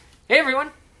Hey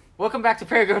everyone! Welcome back to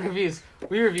Prairie Grown Reviews.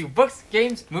 We review books,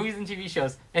 games, movies, and TV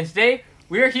shows. And today,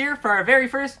 we are here for our very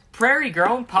first Prairie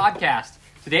Grown podcast.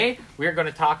 Today, we are going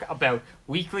to talk about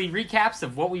weekly recaps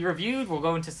of what we reviewed. We'll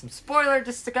go into some spoiler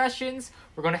discussions.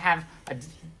 We're going to have a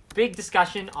big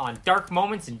discussion on dark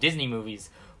moments in Disney movies.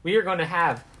 We are going to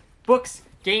have books,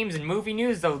 games, and movie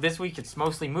news, though this week it's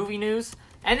mostly movie news.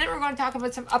 And then we're going to talk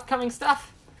about some upcoming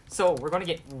stuff. So we're going to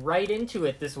get right into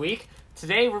it this week.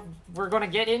 Today we're going to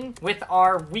get in with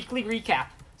our weekly recap.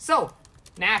 So,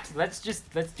 Nat, let's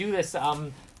do this.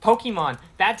 Pokemon,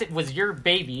 that was your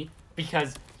baby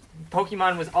because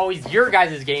Pokemon was always your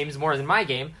guys' games more than my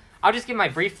game. I'll just give my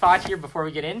brief thought here before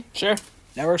we get in. Sure,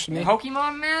 that works for me.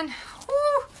 Pokemon, man,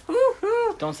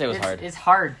 Don't say it was hard. It's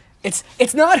hard.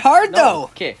 It's not hard though.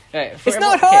 Okay, It's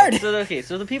not hard.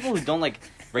 So the people who don't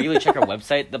regularly check our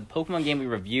website, the Pokemon game we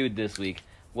reviewed this week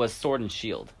was Sword and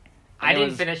Shield. I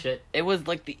didn't finish it. It was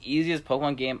the easiest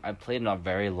Pokemon game I've played in a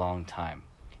very long time.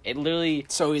 It literally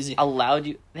So easy. allowed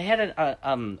you. They had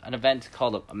an event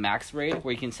called a Max Raid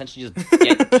where you can essentially just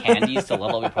get candies to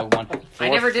level up your Pokemon. I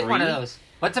never did one of those.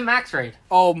 What's a max raid?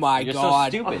 Oh my You're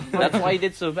god. so stupid. That's why you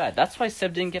did so bad. That's why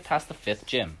Seb didn't get past the 5th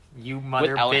gym. You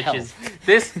mother Without bitches.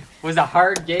 This was a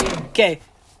hard game. Okay,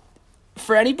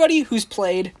 for anybody who's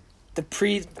played the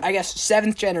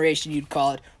 7th generation, you'd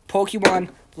call it, Pokemon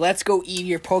Let's Go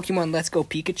Eevee or Pokemon Let's Go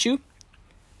Pikachu,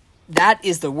 that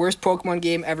is the worst Pokemon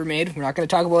game ever made. We're not going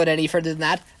to talk about it any further than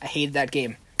that. I hated that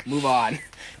game. Move on.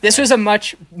 This was a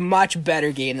much, much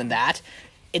better game than that.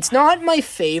 It's not my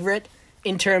favorite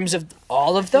in terms of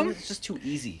all of them. It's just too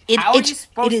easy. How are you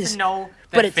supposed to know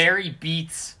but that it's- Fairy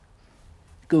beats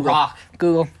Google. Rock?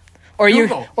 Google.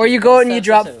 Google. Or you go and you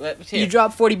drop Here.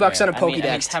 $40 on a I mean,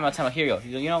 Pokédex. time out. Here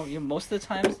you go. You know, most of the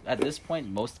times, at this point,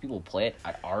 most people who play it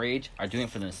at our age are doing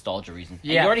it for the nostalgia reason.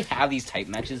 And Yeah. you already have these type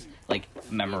matches,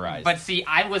 memorized. But see,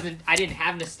 I didn't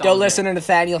have nostalgia. Don't listen to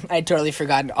Nathaniel. I'd totally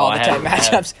forgotten all I the time had-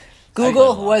 matchups.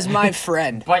 Google was my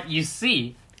friend. But you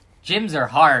see, gyms are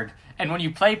hard. And when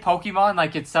you play Pokemon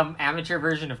like it's some amateur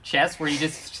version of chess where you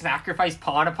just sacrifice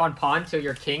pawn upon pawn till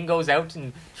your king goes out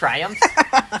and triumphs,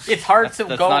 it's hard to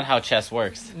That's go... not how chess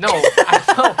works. No,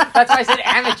 I know. That's why I said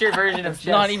amateur version of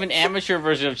chess. Not even amateur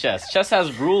version of chess. Chess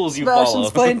has rules you Sebastian's follow.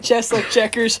 playing chess like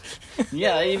checkers.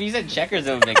 Yeah, if you said checkers,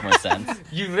 it would make more sense.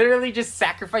 You literally just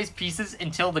sacrifice pieces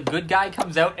until the good guy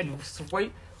comes out and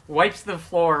wipes the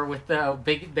floor with their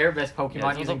best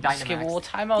Pokemon using Dynamax. Okay, well,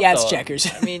 time out, Yeah, it's though. checkers.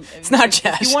 I mean, It's not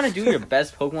chess. If you want to do your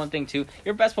best Pokemon thing too,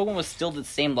 your best Pokemon was still the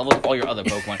same level as all your other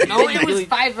Pokemon. No, it was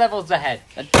 5 levels ahead.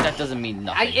 That doesn't mean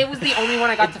nothing. It was the only one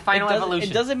I got to Final Evolution.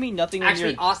 It doesn't mean nothing. Actually,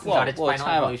 when you're, Austin got its Final time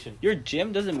out. Evolution. Your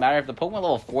gym doesn't matter if the Pokemon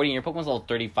level 40 and your Pokemon's level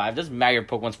 35. It doesn't matter your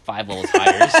Pokemon's 5 levels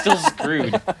higher. You're still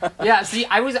screwed. Yeah, see,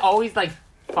 I was always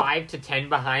 5 to 10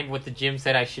 behind what the gym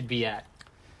said I should be at.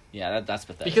 Yeah, that's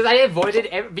pathetic.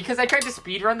 Because I tried to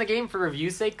speedrun the game for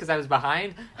review's sake because I was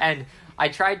behind, and I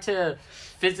tried to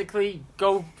physically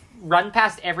go run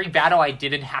past every battle I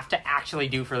didn't have to actually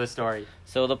do for the story.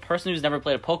 So the person who's never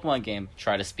played a Pokemon game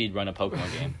try to speedrun a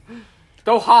Pokemon game.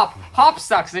 Though Hop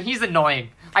sucks, and he's annoying.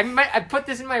 I put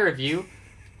this in my review.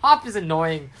 Hop is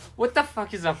annoying. What the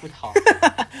fuck is up with Hop?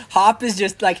 Hop is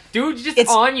just Dude's just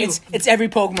it's on you. It's every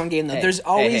Pokemon game though. There's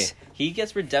always He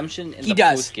gets redemption in He the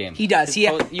does. post game. He does.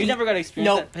 You never got to experience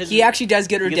no. that. His- He actually does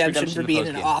get he gets redemption redemption for in the being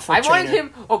an post-game. awful I wanted trainer.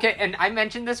 him. Okay, and I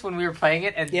mentioned this when we were playing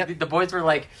it, and Yep. the boys were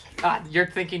like, "You're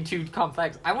thinking too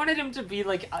complex." I wanted him to be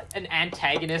an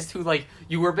antagonist who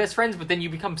you were best friends, but then you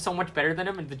become so much better than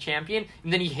him and the champion,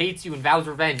 and then he hates you and vows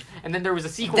revenge. And then there was a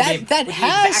sequel game That with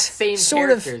has the exact same sort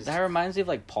of- characters. That reminds me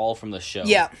of Paul from the show.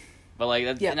 Yeah. But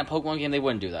Yeah. in a Pokemon game, they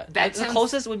wouldn't do that. That The sounds-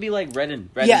 closest would be Red and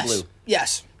Yes. Blue.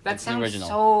 Yes. That That's the sounds original.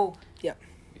 so. Yeah.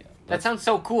 Yeah, That sounds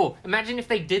so cool. Imagine if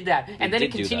they did that, and then it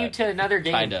did do continued that. to another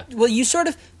game. Kinda. Well, you sort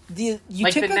of you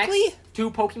Like typically the next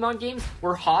 2 Pokemon games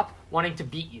were Hop wanting to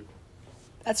beat you.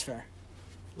 that's fair.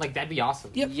 That'd be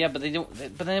awesome. Yep. Yeah, but they don't.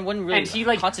 But then it wouldn't really. And he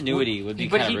continuity would be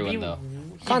but kind he'd of ruined though.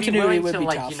 He'd Continuity be willing would to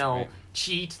be tough. Right.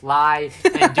 cheat, lie,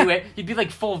 and do it. He'd be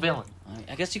full villain.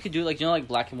 I guess you could do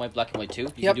Black and White 2. You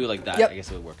Yep. could do it like that. Yep. I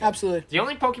guess it would work. out. Absolutely. The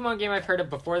only Pokemon game I've heard of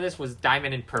before this was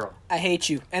Diamond and Pearl. I hate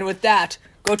you. And with that,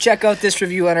 go check out this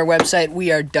review on our website.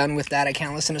 We are done with that. I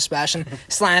can't listen to Sebastian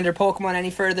slander Pokemon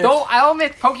any further. Though I'll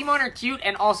admit, Pokemon are cute,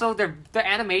 and also the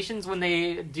animations when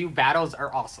they do battles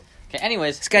are awesome. Okay.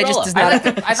 Anyways, This guy just Corolla. does not. I'd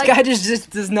like- This guy just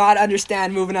does not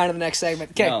understand. Moving on to the next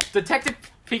segment. Okay. No. Detective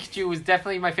Pikachu was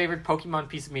definitely my favorite Pokemon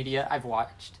piece of media I've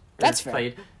watched. or That's fair.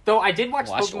 played. Though I did watch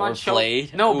Watched Pokemon or show.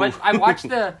 played? No, Ooh. but I watched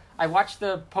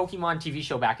the Pokemon TV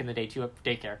show back in the day too at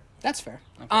daycare. That's fair.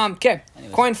 Okay. Okay.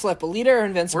 Anyways. Coin flip. Alita or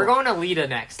Invincible? We're going to Lita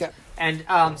next. Okay. And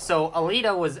so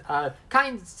Alita was a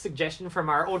kind suggestion from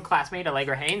our old classmate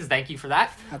Allegra Haynes. Thank you for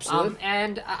that. Absolutely.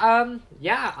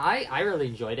 Yeah, I really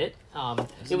enjoyed it.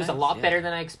 It was a nice, lot yeah. better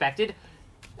than I expected.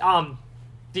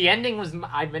 The ending was,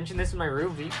 I mentioned this in my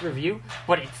review,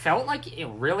 but it felt like it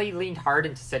really leaned hard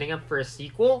into setting up for a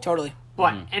sequel. Totally.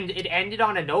 But and it ended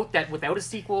on a note that without a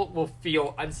sequel will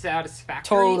feel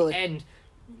unsatisfactory. Totally. And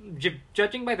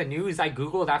judging by the news, I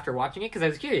googled after watching it because I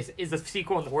was curious: is a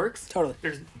sequel in the works? Totally.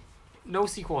 There's no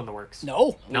sequel in the works.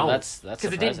 No. No, that's because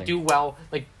it surprising. didn't do well.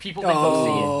 Like people didn't go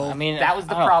see Oh. it. I mean, That was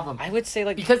the I don't know. problem. I would say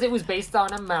like Because it was based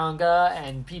on a manga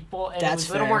and people, and it That's was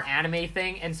a little fair. more anime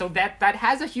thing, and so that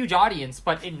has a huge audience.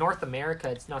 But in North America,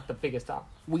 it's not the biggest audience.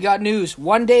 We got news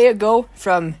 1 day ago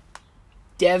from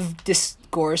Dev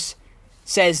Discourse.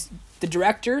 Says the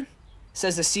director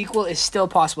says the sequel is still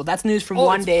possible. That's news from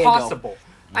 1 it's day ago. possible.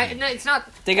 No, it's not.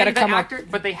 They gotta and the come up- actor,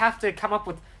 but they have to come up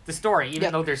with the story, even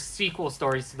Yep. though there's sequel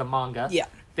stories to the manga. Yeah.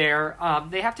 They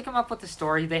have to come up with the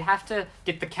story. They have to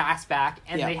get the cast back,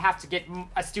 and Yeah. they have to get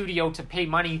a studio to pay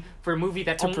money for a movie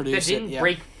that produce it, didn't yeah.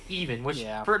 break even. Which,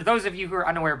 Yeah. for those of you who are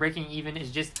unaware, breaking even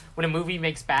is just when a movie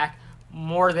makes back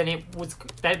more than it was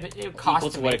that it cost equal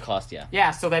to to what make. it cost. Yeah.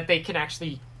 Yeah, so that they can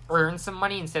actually earn some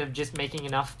money instead of just making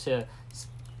enough to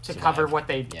cover what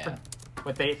they Yeah.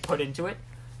 what they put into it.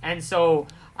 And so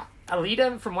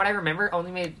Alita, from what I remember,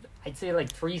 only made, I'd say,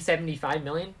 like $375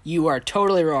 million. You are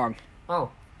totally wrong. Oh,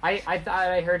 I thought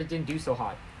I heard it didn't do so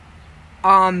hot.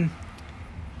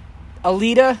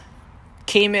 Alita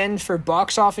came in for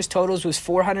box office totals was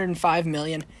 405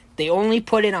 million. They only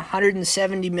put in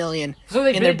 170 million So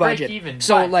they in their did break budget. even.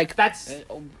 So but like that's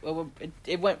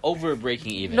It went over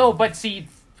breaking even. no, but see,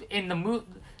 in the movie,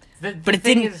 but it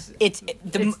didn't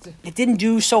it didn't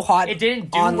do so hot. It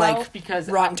didn't do on well like because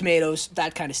Rotten Tomatoes,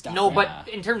 that kind of stuff. No, but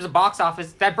Yeah. in terms of box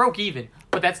office, that broke even.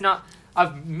 But that's not a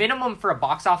minimum for a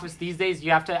box office these days.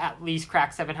 You have to at least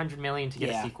crack 700 million to get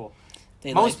Yeah. a sequel.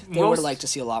 they most- would have most liked to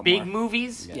see a lot Big more.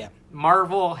 movies, Yeah.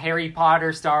 Marvel, Harry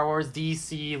Potter, Star Wars,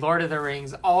 DC, Lord of the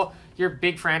Rings, all your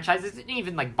big franchises, and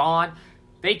even like Bond,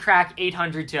 they crack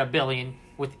 800 to a billion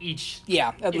with each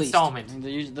Yeah, at least. installment.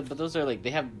 They're usually, but those are like they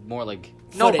have more like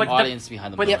No, Footing. but the- audience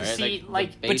behind them. but though, yeah, right? see,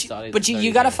 like- the But base you, audience but is you, already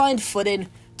you got to there. find footing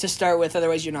to start with,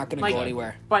 otherwise you're not going Like- to go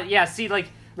anywhere. But yeah, see, like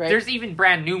Right. there's even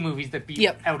brand new movies that beat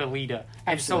Yep. out Alita,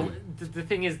 and Absolutely. so the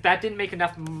thing is that didn't make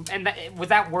enough. And was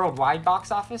that worldwide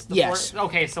box office? Yes.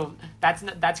 Okay, so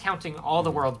that's counting all the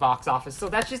world box office. So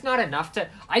that's just not enough to.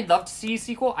 I'd love to see a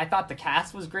sequel. I thought the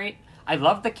cast was great. I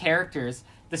loved the characters.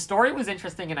 The story was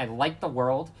interesting, and I liked the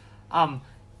world.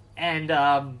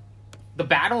 The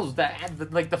battles,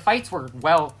 the fights were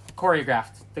well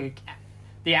choreographed.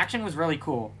 The action was really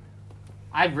cool.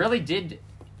 I really did.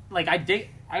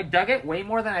 I dug it way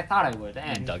more than I thought I would,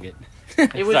 and Dug it.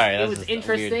 it was Sorry, it that's was just a weird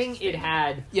interesting. It statement.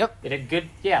 had Yep. good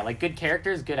good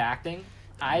characters, good acting.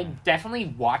 I'd definitely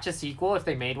watch a sequel if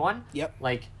they made one. Yep.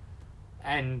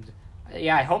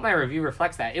 I hope my review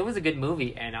reflects that. It was a good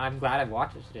movie, and I'm glad I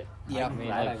watched it. Yeah. I'm I mean,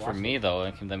 glad like, for watched me it. though, when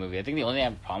it came to that movie, I think the only thing I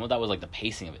had a problem with that was like the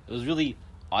pacing of it. It was really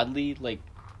oddly like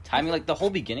timing, like the whole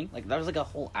beginning, like that was like a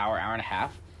whole hour and a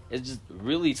half. It's just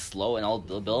really slow and all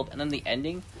build up, and then the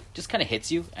ending just kind of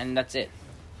hits you, and that's it,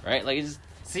 right? Like it just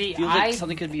See, feels like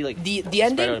something could be like The spread out a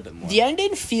ending bit more. the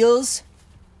ending feels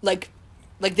like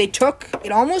they took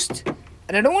it almost,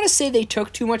 and I don't want to say they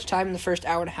took too much time in the first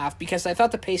hour and a half because I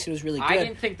thought the pacing was really I good.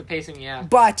 didn't think the pacing. Yeah,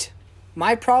 But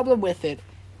my problem with it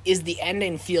is the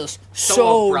ending feels So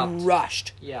so abrupt.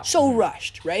 rushed. Yeah. So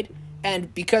rushed, right?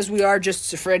 And because we are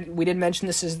just Fred, we didn't mention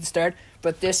this at the start,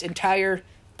 but this entire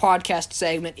podcast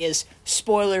segment is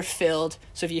spoiler filled.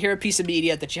 So if you hear a piece of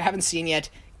media that you haven't seen yet,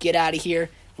 get out of here.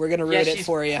 We're gonna ruin it she's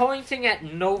for you. pointing at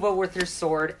Nova with her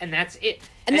sword, and that's it.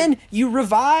 And then you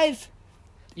revive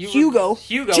Hugo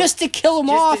just to kill him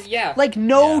just off. to- yeah. Like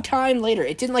no Yeah. time later.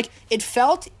 It didn't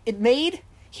it made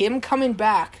him coming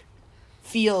back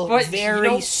feel But very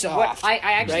you know soft. What? I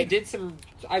actually right?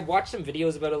 I watched some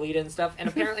videos about Alita and stuff, and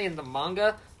apparently in the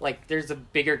manga, like there's a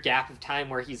bigger gap of time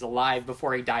where he's alive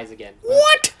before he dies again.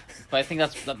 What? But I think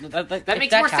that That if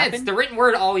makes more happened- sense. The written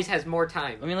word always has more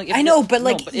time. I mean, like if I know, this- but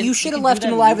no, like but you if should can have do left that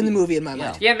him in alive in the movie in my Yeah.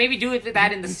 mind. Yeah, maybe do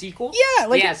that in the sequel. Yeah,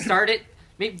 like start it.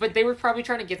 But they were probably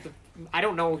trying to get the. I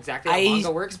don't know exactly how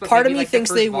manga works, but part of maybe, me like, the thinks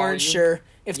they first weren't volume. sure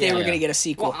if they Yeah. were Yeah. going to get a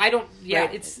sequel. Well, I don't. Yeah,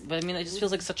 Right. it's. But I mean, it just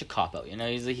feels like such a cop out. You know,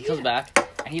 he's like he comes back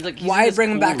and he's like he's Why in this bring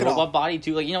him cool back at all? robot body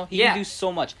too. Like he Yeah. can do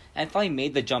so much, and finally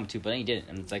made the jump too, but then he didn't,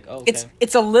 and it's like okay.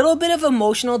 It's a little bit of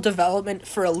emotional development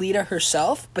for Alita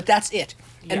herself, but that's it.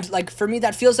 And Yeah. like for me,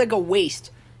 that feels like a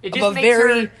waste It of just a makes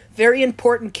very, her. very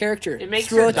important character It makes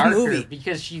her throughout the darker movie.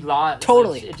 because she lost.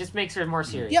 Totally. It just makes her more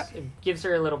serious. Yep. It gives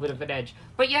her a little bit of an edge.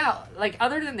 But yeah, like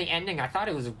other than the ending, I thought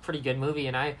it was a pretty good movie,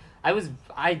 and I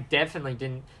definitely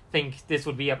didn't think this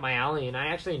would be up my alley, and I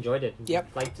actually enjoyed it. Yep.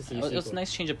 Like to see. It was a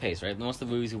nice change of pace, right? Most of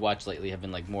the movies we watched lately have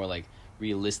been like more like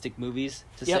realistic movies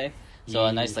to Yep. say. So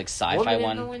a nice like sci-fi Woman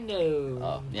one. in the window.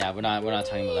 Oh yeah, we're not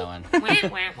talking about that one. Wah,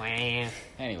 wah, wah.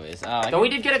 Anyways, Though we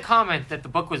did get a comment that the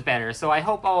book was better, so I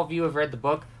hope all of you have read the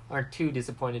book aren't too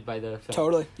disappointed by the film.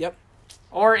 Totally. Yep.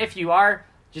 Or if you are,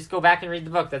 just go back and read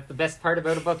the book. That's the best part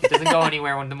about a book. It doesn't go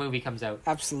anywhere when the movie comes out.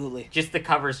 Absolutely. Just the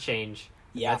covers change.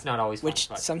 Yeah. That's not always fun. Which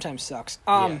but sometimes sucks.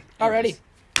 Yeah. Alrighty.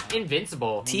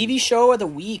 Invincible. TV show of the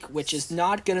week, which is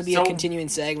not going to be So- a continuing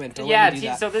segment. Don't Yeah, let me do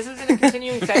that. so this isn't a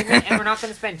continuing segment, and we're not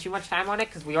going to spend too much time on it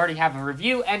because we already have a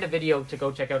review and a video to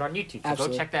go check out on YouTube. So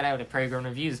Absolutely. go check that out at Prairie Grown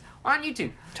Reviews on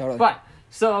YouTube. Totally. But,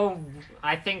 so,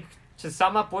 I think to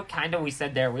sum up what kind of we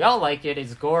said there, we all like it.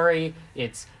 It's gory,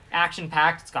 it's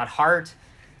action-packed, it's got heart,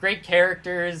 great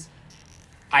characters.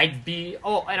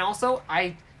 And also,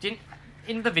 I didn't,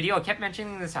 in the video, I kept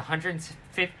mentioning this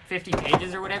 150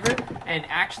 pages or whatever, and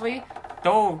actually,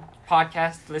 though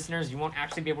podcast listeners, you won't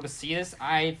actually be able to see this,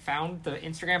 I found the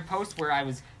Instagram post where I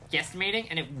was guesstimating,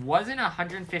 and it wasn't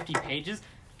 150 pages.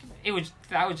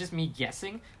 That was just me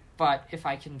guessing, but if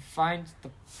I can find the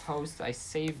post, I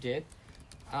saved it.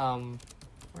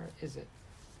 Where is it?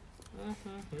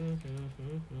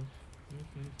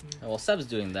 well, Seb's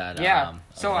doing that. Yeah,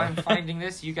 so okay. I'm finding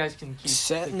this. You guys can keep.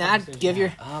 the Nat, conversation give your...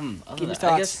 going. Other Give your than that,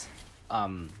 I thoughts.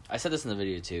 guess, I said this in the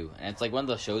video too, and it's like one of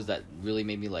those shows that really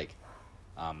made me like,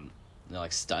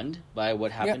 like stunned by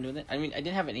what happened with it. I mean, I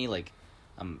didn't have any like,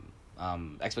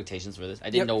 expectations for this. I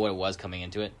didn't Yep. know what it was coming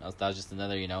into it. That was just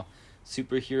another,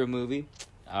 superhero movie,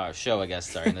 show, I guess.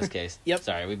 Sorry, in this case. Yep.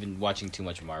 Sorry, we've been watching too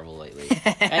much Marvel lately.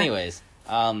 Anyways,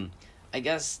 I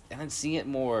guess, and then seeing it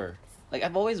more. Like,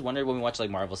 I've always wondered when we watch, like,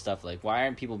 Marvel stuff, like, why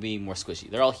aren't people being more squishy?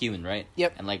 They're all human, right?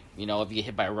 Yep. And, like, if you get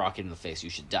hit by a rocket in the face, you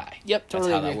should die. Yep,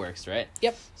 totally That's how agree. that works, right?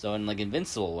 Yep. So, in, like,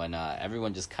 Invincible, when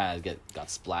everyone just kind of got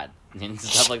splat and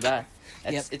stuff like that,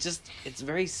 it's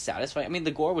very satisfying. I mean,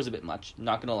 the gore was a bit much,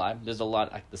 not gonna lie. There's a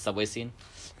lot, like, the subway scene.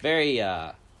 Very,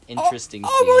 interesting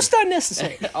Almost scene.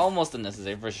 unnecessary. Almost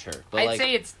unnecessary, for sure. But, I'd like,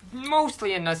 say it's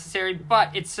mostly unnecessary,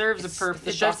 but it serves a purpose. the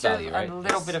It shock does serve value, right? a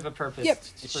little bit of a purpose. Yep.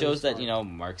 it for shows the that story.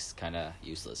 Mark's kind of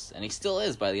useless, and he still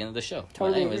is by the end of the show.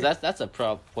 Totally But anyways, agree. that's a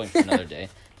point for another day.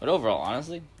 But overall,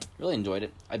 honestly, really enjoyed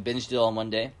it. I binged it all in one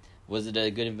day. Was it a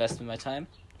good investment of my time?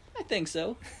 I think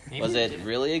so. Maybe Was we it did.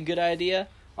 really a good idea?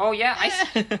 Oh yeah,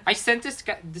 I sent this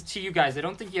to you guys. I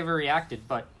don't think you ever reacted,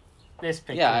 but this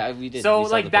picture. Yeah, we did. So We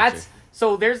saw like the that's picture.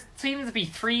 so there seems to be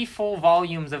 3 full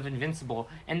volumes of Invincible,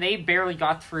 and they barely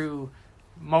got through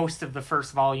most of the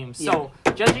first volume. So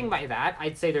judging by that,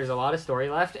 I'd say there's a lot of story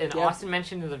left. And Yeah. Austin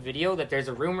mentioned in the video that there's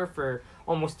a rumor for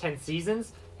almost 10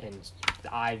 seasons, and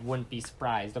I wouldn't be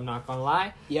surprised. I'm not gonna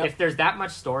lie. Yep. If there's that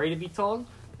much story to be told,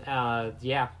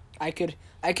 yeah. I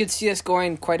could see us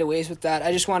going quite a ways with that.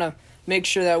 I just want to make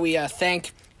sure that we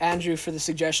thank Andrew for the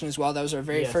suggestion as well. That was our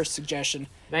very Yes. first suggestion.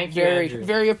 Thank you, Very, Andrew.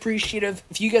 very appreciative.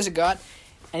 If you guys have got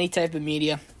any type of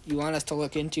media you want us to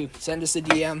look into, send us a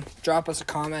DM, drop us a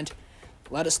comment,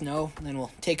 let us know, and then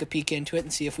we'll take a peek into it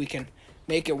and see if we can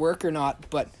make it work or not.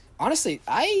 But honestly,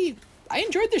 I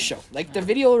enjoyed this show. Like, the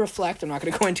video will reflect. I'm not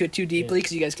going to go into it too deeply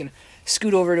because you guys can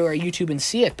scoot over to our YouTube and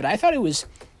see it. But I thought it was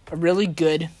a really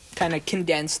good, kind of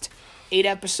condensed 8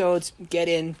 episodes, get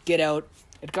in, get out.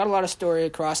 It got a lot of story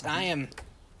across, and I am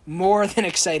more than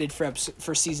excited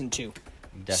for season 2.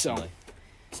 Definitely.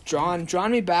 It's drawn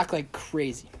me back like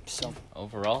crazy. So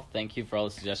Overall, thank you for all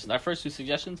the suggestions. Our first 2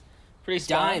 suggestions, pretty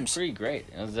spot on, Dimes. pretty great.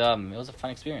 It was a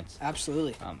fun experience.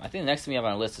 absolutely. I think the next thing we have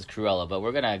on our list is Cruella, but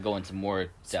we're gonna go into more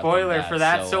depth Spoiler on for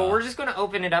that. So uh, we're just going to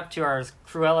open it up to our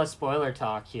Cruella spoiler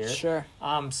talk here. Sure.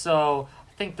 So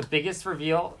I think the biggest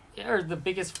reveal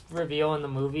in the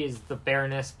movie is the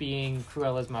Baroness being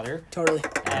Cruella's mother, Totally.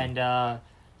 and I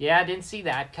didn't see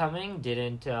that coming.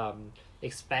 Didn't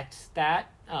expect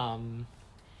that.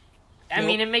 I Nope.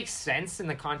 mean, it makes sense in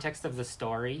the context of the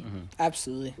story.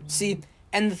 Absolutely. See,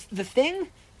 and the thing,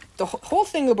 the whole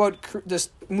thing about this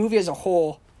movie as a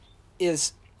whole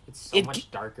is It's so It- much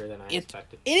darker than I it-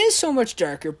 expected. it is so much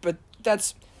darker, but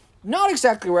that's not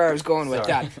exactly where I was going with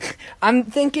Sorry. that. I'm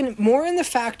thinking more in the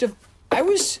fact of I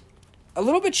was a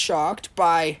little bit shocked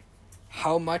by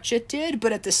how much it did,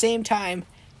 but at the same time,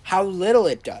 how little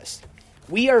it does.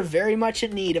 We are very much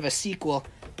in need of a sequel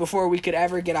before we could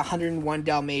ever get 101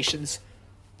 Dalmatians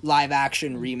live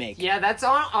action remake. Yeah, that's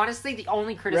honestly the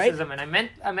only criticism, and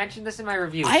I mentioned this in my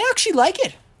review. I actually like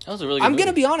it. That was a really good I'm movie.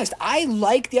 gonna be honest. I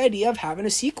like the idea of having a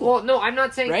sequel. Well, no, I'm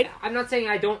not saying. Right? I'm not saying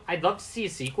I don't. I'd love to see a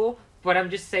sequel, but I'm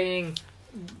just saying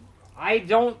I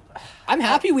don't. I'm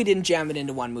happy we didn't jam it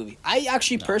into one movie. I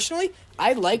actually personally,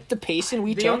 I like the pacing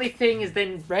we The took. only thing is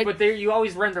then, Right? but there you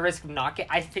always run the risk of not get.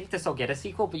 I think this will get a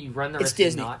sequel, but you run the It's risk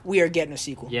Disney. of not. We are getting a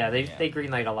sequel. Yeah, they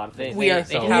greenlight a lot of things. We are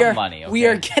They we have are money, we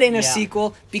okay? are getting a Yeah.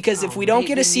 sequel because if Oh, we don't they-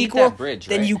 get they a need sequel, that bridge,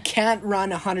 then right? you can't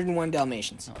run 101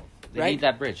 Dalmatians. They right? need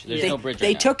that bridge. There's they no bridge. they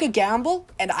right now. took a gamble,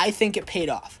 and I think it paid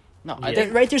off. No, Yeah. I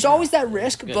think Right? There's always that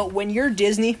risk, Good. but when you're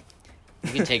Disney,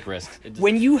 you can take risks. It just-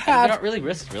 when you they're have not really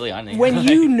risks, really. On when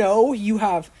you know you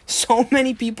have so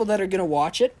many people that are going to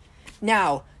watch it.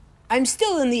 Now, I'm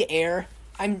still in the air.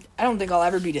 I don't think I'll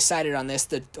ever be decided on this.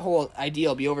 The whole idea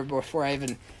will be over before I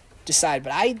even decide.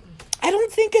 But I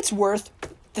don't think it's worth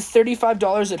the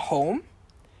 $35 at home.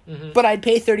 Mhm. But I'd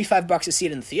pay $35 to see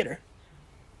it in the theater.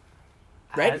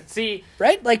 Right? See,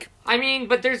 Right? Like, I mean,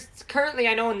 but there's currently,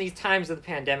 I know in these times of the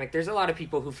pandemic, there's a lot of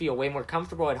people who feel way more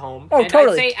comfortable at home. Oh, and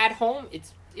totally. I'd say at home,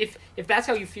 it's if that's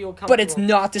how you feel comfortable. but it's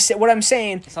not the same. What I'm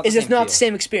saying It's not the is it's same not feel. the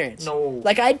same experience. No.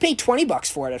 Like, I'd pay $20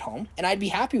 for it at home, and I'd be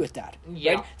happy with that.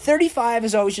 Yeah. Right? 35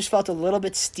 has always just felt a little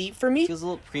bit steep for me. feels a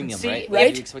little premium, See, right?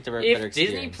 right? You expect a better If experience.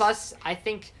 Disney Plus, I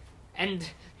think, and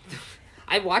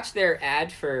I watched their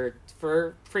ad for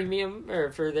premium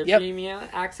or for their Yep. premium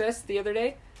access the other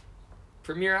day.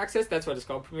 Premier access, that's what it's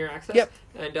called, Premier access. Yep.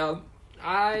 And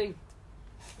I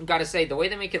gotta say, the way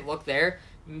they make it look there,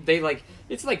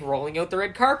 it's like rolling out the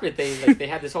red carpet. They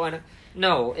had this whole.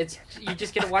 No, it's you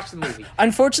just get to watch the movie.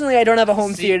 Unfortunately, I don't have a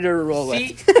home See- theater to roll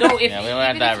See, with. no, if, Yeah, we don't have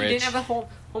even that if you rich. didn't have a home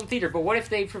theater, but what if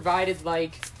they provided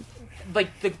like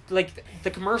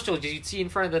the commercials you'd see in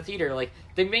front of the theater? Like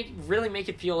they really make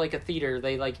it feel like a theater.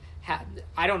 They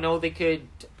I don't know. They could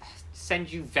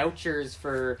send you vouchers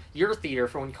for your theater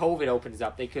for when COVID opens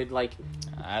up. They could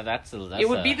That's it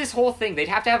would be this whole thing. They'd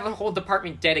have to have a whole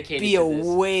department dedicated Be to a this.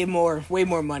 way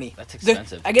more money. That's The-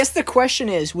 expensive. I guess the question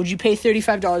is, would you pay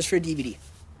 $35 for a DVD?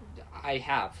 I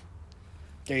have.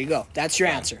 There you go. That's your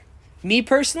answer. Me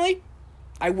personally,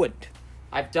 I wouldn't.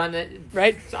 I've done it.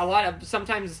 Right? A lot of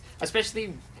sometimes,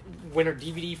 especially when a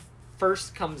DVD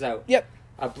first comes out. Yep.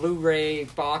 A Blu-ray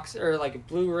box or like a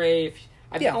Blu-ray.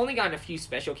 I've Yeah. only gotten a few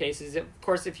special cases. Of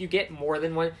course, if you get more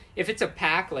than one, if it's a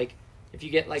pack, like if you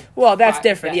get like Well, that's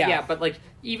different, yeah. yeah. But like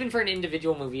even for an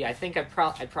individual movie, I think I'd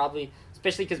probably,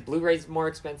 especially because Blu-ray's more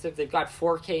expensive. They've got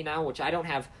 4K now, which I don't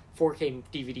have 4K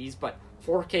DVDs, but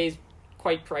 4K is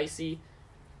quite pricey.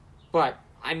 But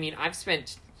I mean, I've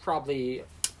spent probably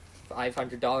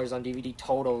 $500 on DVD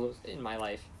total in my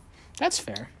life. That's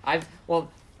fair.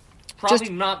 Probably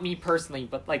not me personally,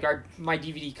 but like my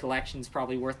DVD collection's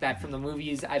probably worth that from the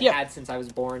movies I've Yeah. had since I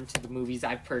was born to the movies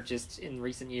I've purchased in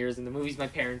recent years and the movies my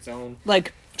parents own.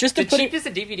 Like, just The to put it cheapest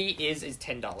a DVD is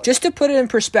 $10. just to put it in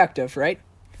perspective, right?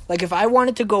 Like, if I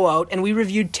wanted to go out, and we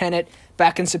reviewed Tenet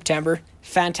back in September,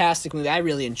 fantastic movie. I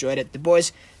really enjoyed it. The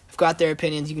boys have got their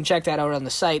opinions. You can check that out on the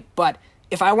site. But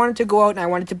if I wanted to go out and I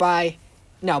wanted to buy,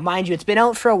 now, mind you, it's been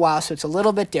out for a while, so it's a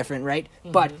little bit different, right?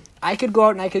 But I could go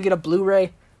out and I could get a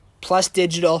Blu-ray plus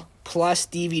digital plus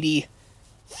DVD,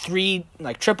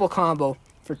 triple combo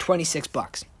for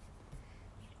 $26,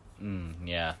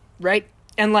 Yeah. right?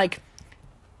 And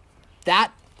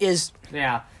that is,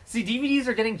 Yeah. See, DVDs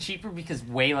are getting cheaper because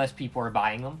way less people are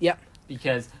buying them. yep.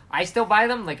 Because I still buy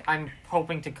them. Like, I'm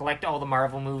hoping to collect all the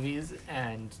Marvel movies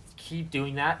and keep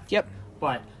doing that. Yep.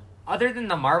 But other than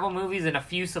the Marvel movies and a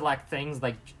few select things,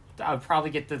 like I would probably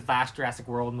get the last Jurassic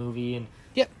World movie and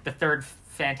Yep. the third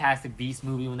Fantastic Beast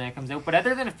movie when that comes out. But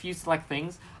other than a few select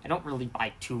things, I don't really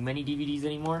buy too many DVDs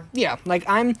anymore. Yeah, like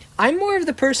I'm more of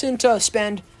the person to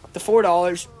spend the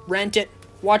 $4, rent it,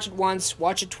 watch it once,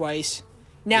 watch it twice.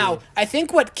 Now, Yeah. I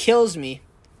think what kills me,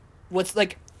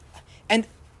 and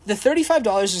the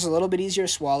 $35 is a little bit easier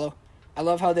to swallow. I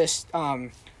love how this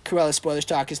Cruella spoilers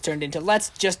talk has turned into let's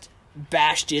just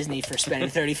bash Disney for spending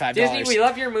 $35. Disney, we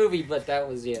love your movie, but that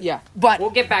was it. Yeah, but We'll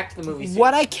get back to the movie soon.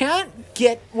 what I can't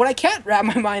wrap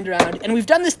my mind around, and we've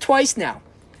done this twice now,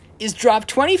 is drop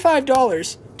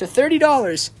 $25 to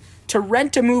 $30 to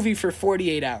rent a movie for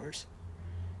 48 hours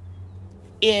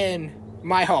in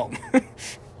my home.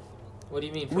 What do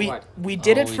you mean for we what? we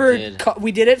did Oh, it we for did.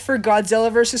 we did it for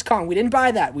Godzilla versus Kong. We didn't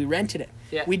buy that. We rented it.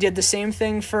 Yeah. We did the same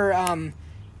thing for The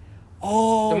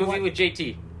movie what- with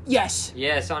JT. yes.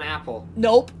 Yes, on Apple.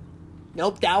 Nope.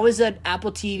 That was an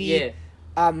Apple TV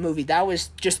Yeah. movie. That was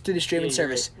just through the streaming Yeah, you're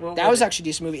service. right. What That was was it? actually a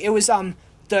decent movie. It was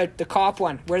the cop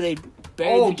one where they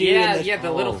buried Oh, the dude yeah, in the, yeah,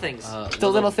 the little things. The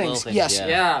little things, yes.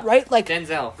 yeah. right? Like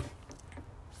Denzel.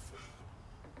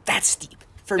 that's steep.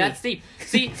 for me. That's deep.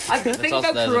 See, the thing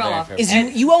also- about that is a very Cruella fair Is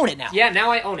and- you own it now. Yeah,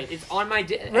 now I own it. It's on my.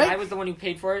 And Right. I was the one who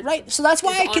paid for it. Right. So that's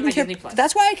why It's I on can my Disney Plus.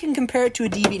 that's why I can compare it to a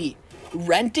DVD.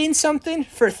 Renting something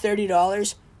for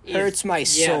 $30 hurts my Yeah,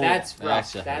 soul. that's That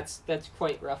rough. actually That's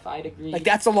quite rough. I'd agree. Like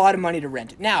that's a lot of money to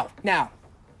rent it. Now,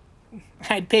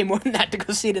 I'd pay more than that to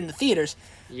go see it in the theaters,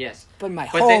 yes. but my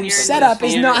But then home you're in setup the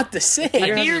is theater. not the same.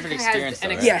 Theater has a theater different has experience, an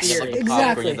though, right? Yes, You get, like,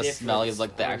 exactly. popcorn, the smell is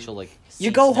like the actual like. You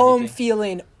seats go and home everything.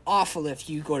 feeling awful if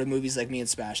you go to movies like me and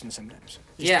Sebastian sometimes.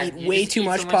 Just Yeah, eat you way just too eat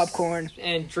much so popcorn.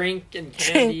 and drink and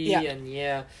candy yeah. and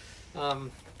yeah.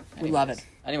 We love it.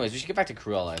 Anyways, we should get back to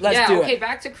Cruella. Let's yeah, do okay, it.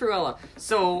 back to Cruella.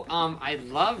 So, I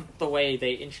love the way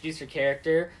they introduce her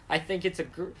character. I think it's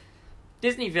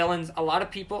Disney villains, a lot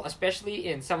of people, especially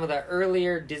in some of the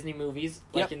earlier Disney movies,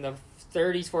 like Yep. in the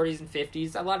 30s, 40s, and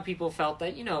 50s, a lot of people felt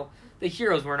that, the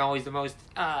heroes weren't always the most,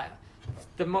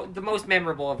 the most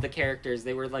memorable of the characters.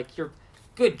 They were like your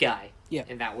good guy. Yep.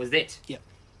 And that was it. Yep.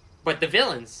 But the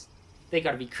villains, they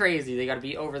gotta be crazy, they gotta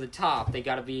be over the top, they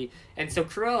gotta be... And so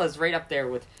Cruella's right up there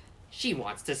with, she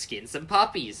wants to skin some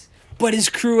puppies. But is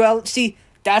Cruella... See,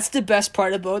 that's the best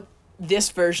part about this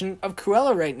version of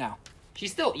Cruella right now.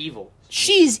 She's still evil.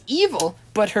 She's evil,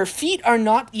 but her feet are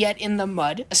not yet in the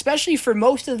mud, especially for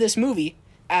most of this movie,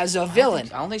 as a villain.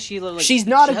 I don't think she. Like, She's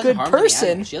not she a hasn't good harmed any person.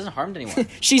 animals. She hasn't harmed anyone.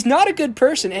 She's not a good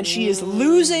person, and she is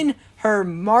losing her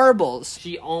marbles.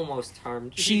 She almost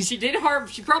harmed. She's- She did harm.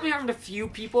 She probably harmed a few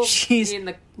people. She's in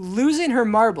the. losing her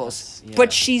marbles. Yeah.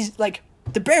 But she's, like,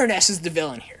 the Baroness is the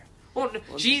villain here. Well,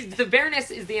 no, she's the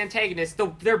Baroness is the antagonist.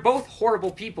 Though they're both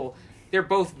horrible people. They're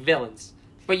both villains.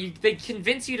 But they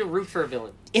convince you to root for a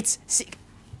villain.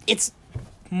 It's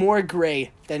more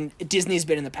gray than Disney's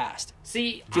been in the past.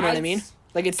 See, Do you know what I mean?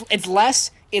 Like it's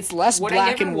less What I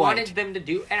black never and wanted white. them to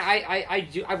do, and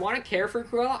I want to care for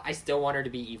Cruella. I still want her to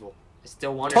be evil. I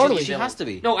still want her Totally. to be She villain. has to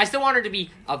be. No, I still want her to be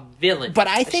a villain. But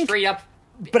I A think- straight up.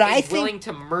 but I is think- willing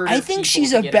to murder. I think people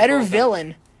she's to a get better involved.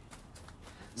 villain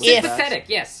if Sympathetic,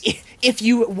 yes. if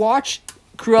you watch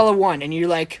Cruella 1 and you're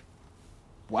like,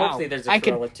 wow, Hopefully there's a I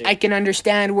Cruella 2. can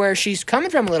understand where she's coming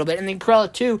from a little bit, and then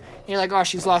Cruella 2, and you're like, oh,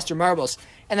 she's lost her marbles,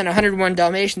 and then 101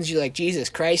 Dalmatians, you're like, Jesus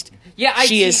Christ, Yeah,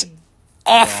 she is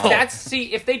awful.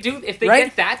 if they Right?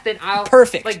 get that, then I'll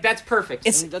Perfect. Like that's perfect.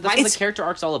 It's- That's Mine- what the character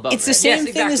arc's all about. it's the right? same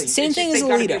yes, thing as- exactly. same It's thing just as they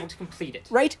gotta be Alita. able to complete it.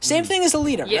 right? Same thing as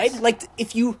Alita, Yes. right? Like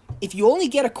if you only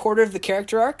get a quarter of the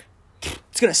character arc,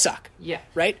 it's gonna suck, Yeah.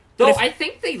 right? Though But if- I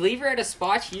think they leave her at a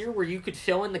spot here where you could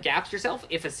fill in the gaps yourself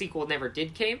if a sequel never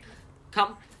did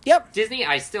come. yep, Disney,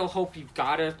 I still hope you've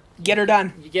gotta get her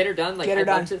done. you get her done. Like Get her I'd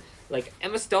love done. to, like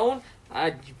Emma Stone.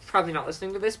 You're probably not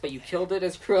listening to this, but you killed it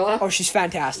as Cruella. Oh, she's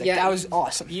fantastic. Yeah. That was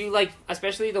awesome. You like,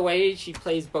 especially the way she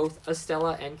plays both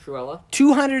Estella and Cruella.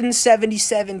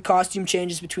 277 costume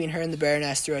changes between her and the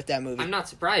Baroness throughout that movie. I'm not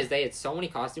surprised. They had so many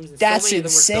costumes. And That's so many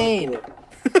insane. Of them were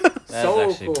so cool. That So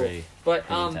is actually cool. pretty. But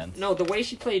pretty intense. no, the way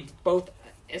she played both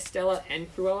Estella and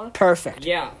Cruella, Perfect.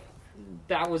 yeah,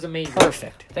 that was amazing.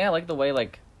 Perfect. I think I like the way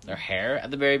like her hair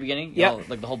at the very beginning. You Yep. know,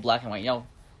 like the whole black and white.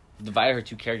 Divided her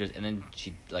two characters, and then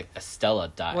she like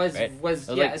Estella died. Was right? was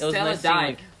It yeah, like- it was Estella nice seeing, died.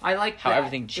 like, I like how that,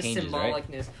 everything the changes, right?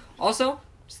 symbolicness. Also,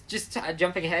 just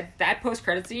jumping ahead, that post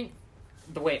credit scene,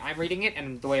 the way I'm reading it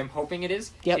and the way I'm hoping it is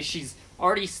Yep. she's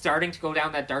already starting to go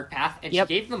down that dark path, and Yep.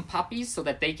 she gave them puppies so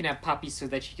that they can have puppies so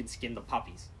that she can skin the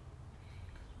puppies.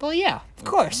 Well, yeah, of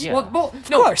course. Yeah. Well,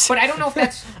 no, course. but I don't know if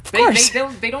that's Of they course.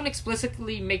 they don't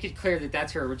explicitly make it clear that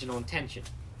that's her original intention.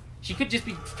 She could just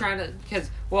be trying to,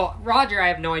 because, well, Roger, I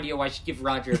have no idea why she'd give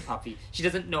Roger a puppy. She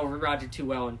doesn't know Roger too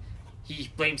well, and he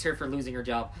blames her for losing her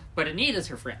job. But Anita's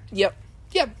her friend. Yep.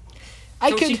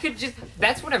 So she could just,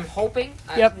 that's what I'm hoping.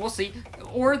 Yep. We'll see.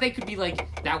 Or they could be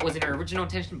like, that wasn't her original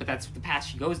intention, but that's the path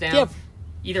she goes down. Yep.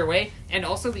 Either way. And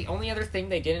also, the only other thing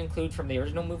they didn't include from the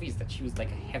original movie is that she was, like,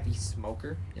 a heavy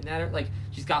smoker in that. Like,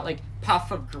 she's got, like, puff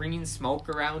of green smoke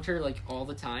around her, like, all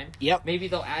the time. Yep. Maybe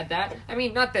they'll add that. I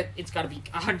mean, not that it's got to be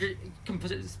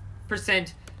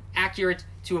 100% accurate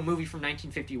to a movie from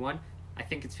 1951. I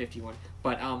think it's 51.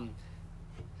 But, I'm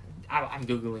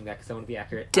Googling that because I want to be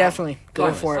accurate. Definitely. Go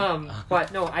But, for it.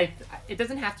 But no, it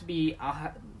doesn't have to be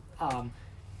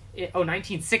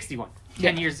 1961,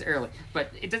 10 Yeah. years early.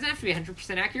 But it doesn't have to be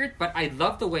 100% accurate, but I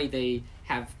love the way they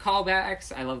have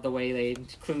callbacks. I love the way they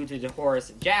included Horace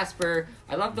and Jasper.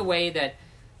 I love the way that,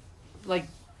 like,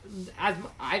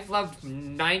 I've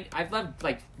loved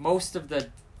like most of the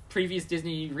previous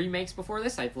Disney remakes before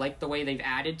this. I've liked the way they've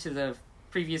added to the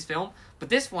previous film, but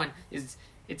this one is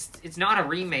it's not a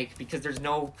remake because there's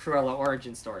no Cruella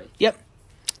origin story. Yep.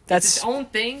 It's That's its own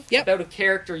thing Yep. about a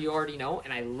character you already know,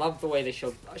 and I love the way they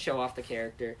show off the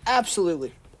character.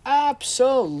 absolutely.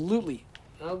 Absolutely.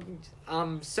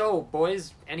 So,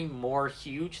 boys, any more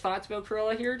huge thoughts about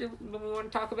Cruella here that we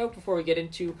want to talk about before we get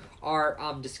into our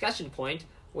discussion point,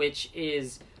 which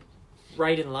is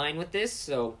right in line with this?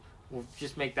 So we'll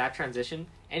just make that transition.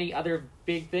 Any other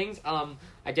big things?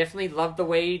 I definitely love the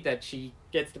way that she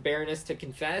gets the Baroness to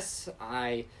confess.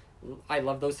 I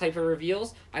love those type of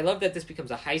reveals. I love that this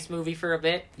becomes a heist movie for a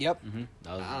bit. Yep. Mm-hmm.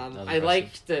 That was I impressive.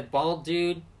 like the bald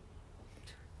dude,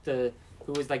 who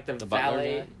was like the butler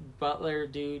valet guy? butler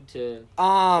dude to.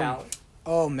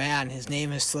 Oh man, his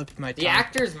name has slipped my tongue. The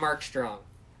actor's Mark Strong.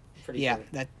 Pretty Yeah, good.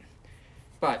 that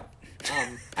But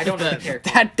I don't know the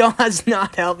character. that does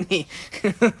not help me.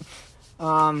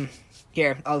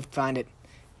 Here, I'll find it.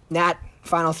 Nat,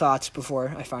 final thoughts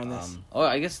before I find this.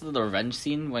 I guess the revenge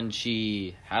scene when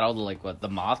she had all the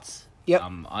moths Yep.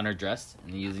 on her dress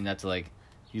and using that to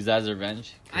use that as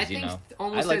revenge. 'Cause, I think I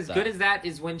almost like as that. good as that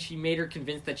is when she made her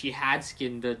convinced that she had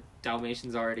skinned the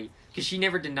Dalmatians already. Because she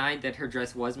never denied that her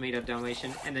dress was made of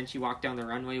Dalmatian, and then she walked down the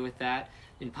runway with that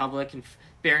in public, and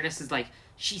Baroness is like,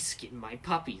 she skinned my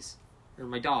puppies. Or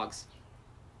my dogs.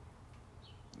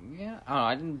 Yeah, I don't know.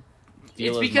 I didn't feel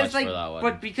It's as because, much for that one.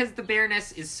 but because the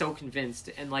Baroness is so convinced,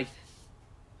 and,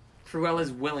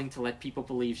 Cruella's willing to let people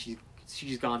believe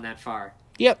she's gone that far.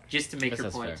 Yep. Just to I make guess her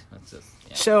that's point. fair. That's just,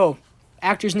 yeah. So,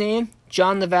 actor's name,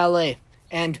 John the Valet.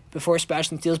 And before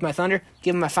Sebastian steals my thunder,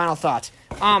 give him my final thoughts.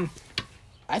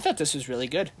 I thought this was really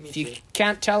good. Me If you too.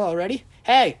 can't tell already,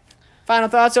 hey, final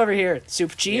thoughts over here,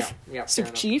 Super Chief. Yeah, fair Super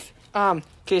enough. Chief. In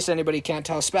case anybody can't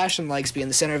tell, Sebastian likes being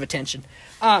the center of attention.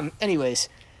 Anyways,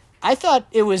 I thought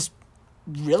it was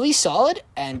really solid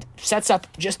and sets up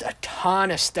just a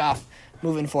ton of stuff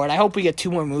moving forward. I hope we get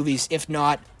 2 more movies, if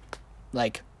not,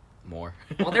 More.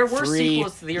 Well, there were 3.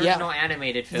 sequels to the original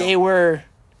animated film. they were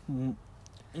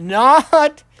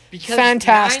not Because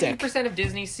fantastic. 90% of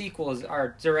Disney sequels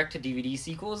are direct-to-DVD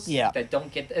sequels Yeah. that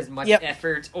don't get as much Yep.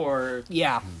 effort or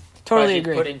Yeah, totally budget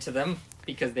agree. put into them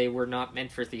because they were not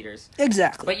meant for theaters.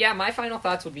 Exactly. But yeah, my final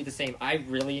thoughts would be the same. I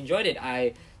really enjoyed it.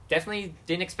 I definitely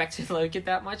didn't expect to like it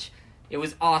that much. It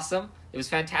was awesome. It was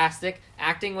fantastic.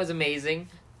 Acting was amazing.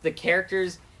 The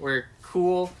characters were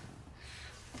cool.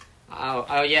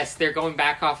 Oh yes, they're going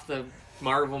back off the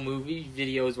Marvel movie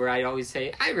videos where I always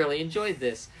say, I really enjoyed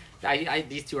this.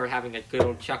 These two are having a good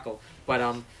old chuckle. But,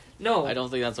 no. I don't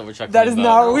think that's what we're chuckling That is about.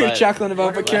 not what we're but chuckling about,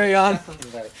 What but are carry we on.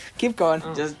 chuckling about? Keep going.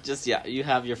 Oh. Just yeah, you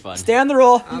have your fun. Stay on the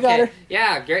roll. You got her.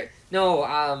 Yeah, great.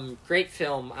 No, great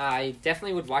film. I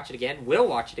definitely would watch it again. Will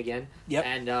watch it again. Yep.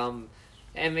 And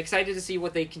am excited to see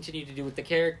what they continue to do with the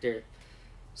character.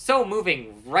 So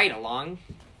moving right along,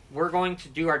 we're going to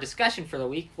do our discussion for the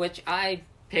week, which I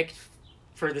picked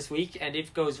for this week, and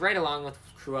it goes right along with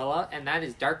Cruella, and that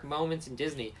is Dark Moments in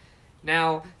Disney.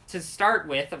 Now, to start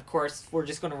with, of course, we're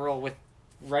just going to roll with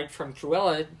right from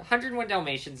Cruella. 101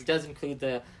 Dalmatians does include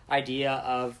the idea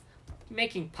of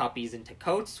making puppies into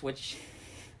coats, which,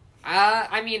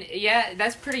 I mean, yeah,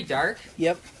 that's pretty dark,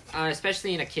 Yep.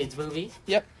 especially in a kids movie.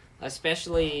 Yep.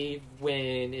 Especially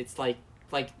when it's like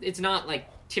it's not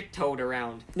tiptoed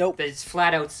around. Nope. It's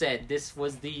flat out said this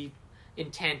was the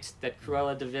intent that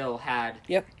Cruella de Vil had.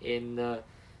 Yep. In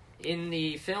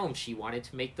the film, she wanted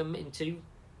to make them into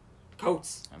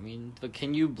coats. I mean, but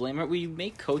can you blame her? We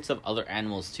make coats of other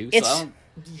animals too. It's- So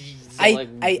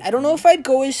I don't know if I'd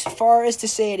go as far as to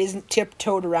say it isn't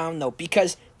tiptoed around, though,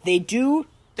 because they do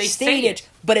They state say it, it.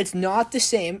 but it's not the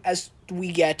same as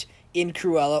we get in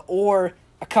Cruella or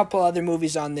a couple other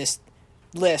movies on this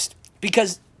list,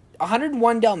 because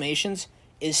 101 Dalmatians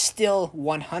is still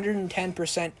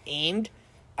 110% aimed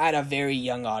at a very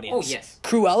young audience. Oh, yes.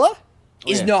 Cruella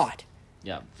is yes. not.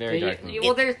 yeah, very dark. movie.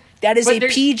 Well, there's That is But a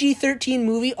there's- PG-13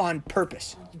 movie on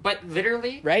purpose, but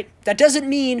literally, right? That doesn't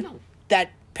mean No.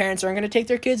 that parents aren't going to take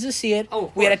their kids to see it. Oh,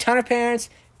 of we had a course. ton of parents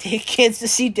take kids to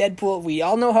see Deadpool. We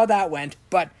all know how that went,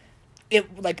 but they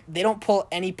don't pull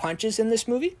any punches in this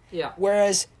movie. yeah.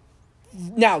 Whereas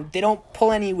now they don't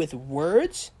pull any with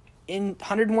words in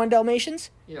 101 Dalmatians,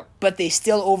 Yeah. but they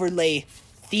still overlay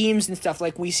themes and stuff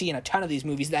like we see in a ton of these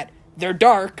movies that they're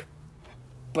dark,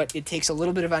 but it takes a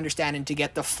little bit of understanding to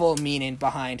get the full meaning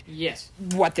behind Yes.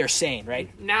 what they're saying, right?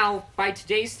 Now, by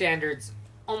today's standards,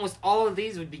 almost all of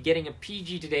these would be getting a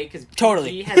PG today because PG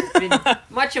Totally. has been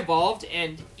much evolved,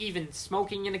 and even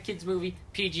smoking in a kids movie,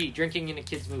 PG. Drinking in a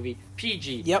kids movie,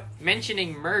 PG. Yep.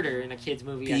 Mentioning murder in a kids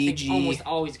movie, I PG. think almost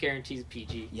always guarantees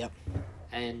PG. Yep.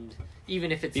 And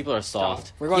even if it's People are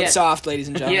soft. We're going Yes. soft, ladies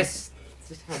and gentlemen. Yes.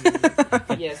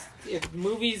 Yes. If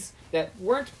movies that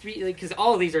weren't because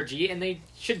all of these are G and they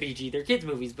should be G. They're kids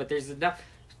movies, but there's enough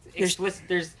explicit.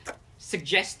 There's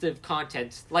suggestive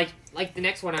content like the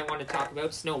next one I want to talk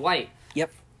about, Snow White.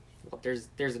 Yep.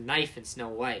 there's a knife in Snow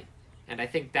White, and I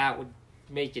think that would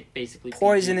make it basically PG.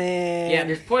 Poisoning. Yeah,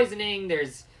 there's poisoning.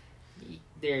 There's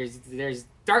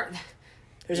dark.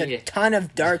 There's a ton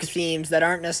of dark themes that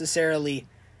aren't necessarily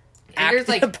And there's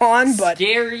acted upon, but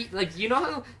scary. Like, you know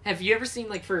how? Have you ever seen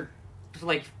like for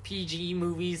like PG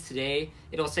movies today?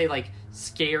 It'll say like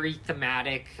scary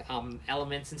thematic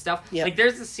elements and stuff. Yep. Like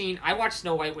there's a scene. I watched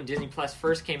Snow White when Disney Plus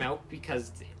first came out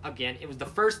because again it was the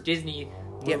first Disney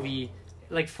movie,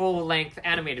 like full length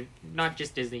animated, not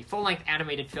just Disney, full length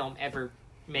animated film ever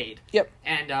made. Yep.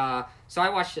 And so I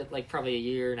watched it like probably a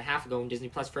year and a half ago when Disney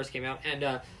Plus first came out,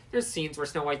 and there's scenes where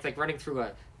Snow White's like running through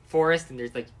a forest and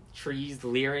there's like trees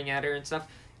leering at her and stuff.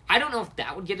 I don't know if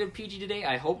that would get a PG today.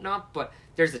 I hope not, but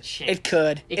there's a chance.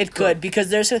 it could because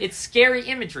there's It's scary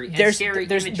imagery. And there's scary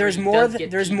there's imagery there's more does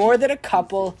get there's PG. more than a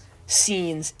couple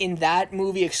scenes in that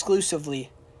movie exclusively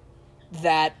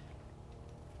that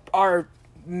are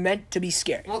meant to be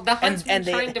scary. Well, the huntsman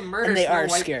they- trying to murder and they Snow are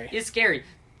White scary. is scary.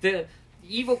 The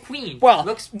evil queen Well,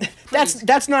 looks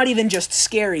that's not even just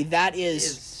scary. That is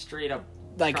is straight up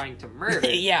like trying to murder.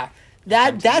 yeah.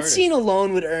 Attempted That murder. scene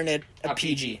alone would earn it a A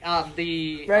PG.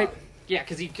 Right. Yeah,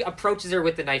 because he approaches her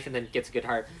with the knife and then gets a good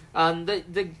heart.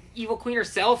 The evil queen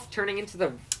herself turning into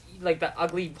the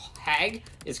ugly hag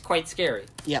is quite scary.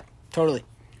 Yep, totally.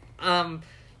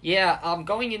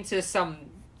 Going into some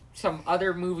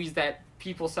other movies that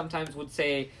people sometimes would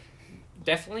say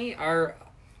definitely are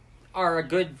a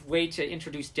good way to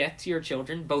introduce death to your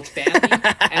children, both Bambi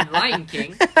and Lion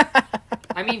King.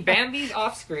 I mean, Bambi's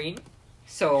off screen,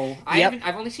 so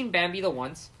I've only seen Bambi the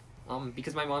once,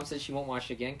 because my mom says she won't watch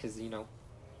it again because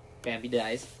Bambi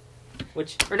dies,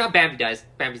 not Bambi dies,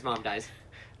 Bambi's mom dies.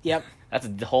 Yep. That's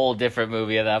a whole different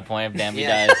movie at that point. Bambi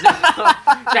Yeah. dies.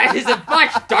 That is a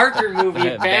much darker movie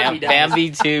if Bambi dies.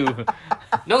 Bambi 2.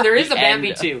 No, there is a The Bambi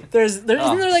end. 2. Isn't there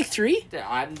like 3?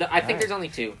 I think there's only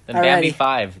 2. Then Bambi Alrighty.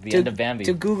 5. The end of Bambi.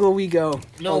 To Google we go.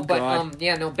 No, Oh, but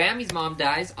God. Bambi's mom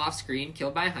dies off screen,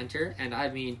 killed by a hunter, and I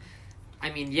mean,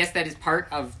 yes, that is part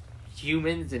of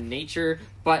humans and nature,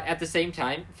 but at the same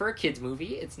time, for a kids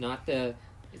movie, it's not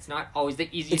always the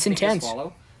easiest It's thing intense. to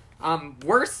swallow.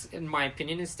 Worse, in my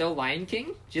opinion, is still Lion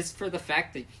King, just for the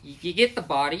fact that you get the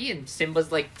body and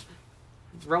Simba's like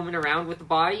roaming around with the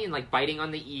body and like biting on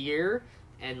the ear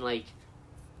and like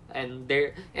and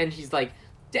he's like,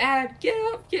 Dad, get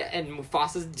up, and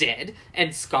Mufasa's dead,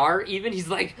 and Scar even, he's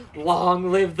like,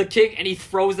 long live the king, and he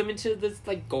throws him into this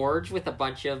like gorge with a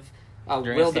bunch of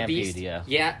During a wildebeest. stampede,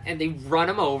 yeah. And they run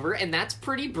him over, and that's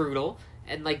pretty brutal,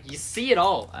 and like you see it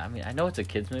all. I mean, I know it's a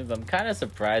kid's movie, but I'm kind of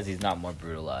surprised he's not more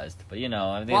brutalized. But, I think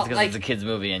Well, it's because it's a kid's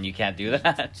movie and you can't do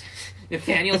that.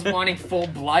 Nathaniel's wanting full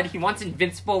blood. He wants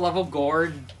Invincible level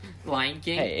gore. Lion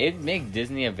King. Hey, it'd make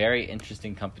Disney a very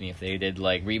interesting company if they did,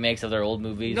 like, remakes of their old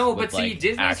movies. No, with, but see, like,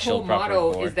 Disney's actual whole proper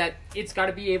motto gore. is that it's got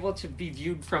to be able to be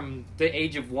viewed from the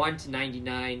age of 1 to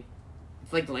 99.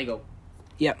 It's like Lego.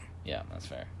 Yeah, that's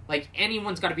fair. Like,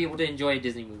 anyone's got to be able to enjoy a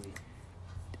Disney movie.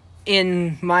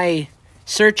 In my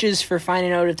searches for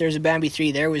finding out if there's a Bambi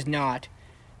 3, there was not.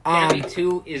 Bambi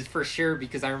 2 is for sure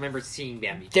because I remember seeing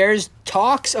Bambi. There's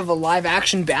talks of a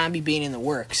live-action Bambi being in the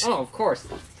works, Oh, of course.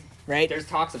 right? There's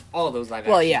talks of all those live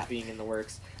Well, actions yeah. being in the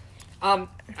works.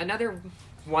 Another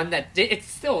one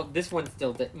this one's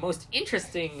still the most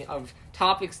interesting of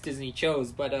topics Disney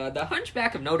chose, but The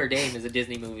Hunchback of Notre Dame is a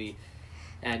Disney movie.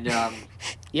 And,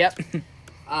 Yep.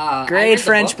 I read Great the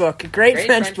French book. Great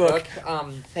French book.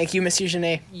 book. Thank you, Monsieur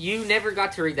Genet. You never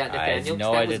got to read that, Nathaniel.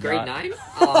 No, that I was did grade not.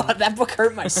 9. That book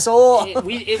hurt my soul.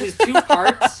 It was 2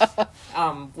 parts.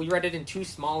 We read it in 2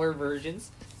 smaller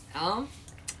versions.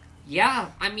 Yeah,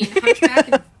 I mean,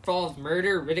 Hunchback involves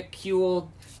murder, ridicule,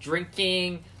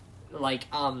 drinking, like,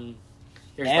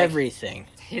 there's Everything.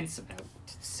 like hints about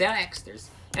sex.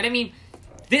 And I mean,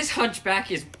 this Hunchback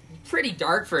is pretty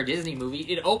dark for a Disney movie.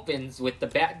 It opens with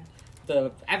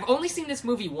I've only seen this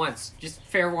movie once. Just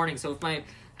fair warning. So if I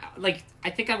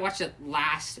think I watched it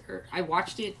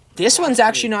This one's last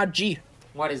actually year. not G.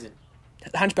 What is it?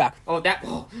 Hunchback.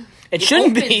 It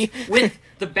shouldn't opens be. with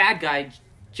the bad guy,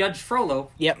 Judge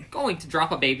Frollo, Yep. going to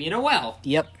drop a baby in a well.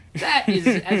 Yep. That is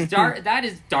as dark. That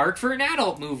is dark for an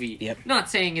adult movie. Yep. Not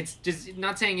saying it's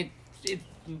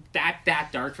that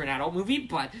dark for an adult movie,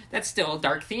 but that's still a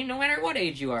dark theme no matter what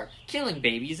age you are. Killing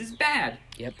babies is bad.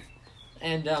 Yep.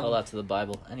 And Tell that to the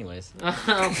Bible. Anyways.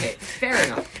 okay, fair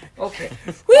enough. Okay,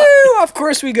 Woo! Of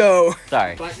course we go.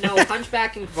 Sorry. but no,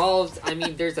 Hunchback involves. I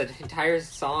mean, there's an entire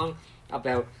song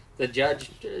about the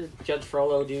Judge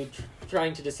Frollo dude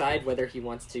trying to decide whether he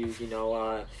wants to,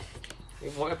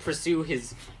 pursue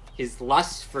his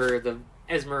lust for the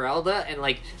Esmeralda, and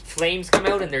like flames come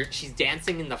out, and she's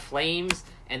dancing in the flames,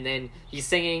 and then he's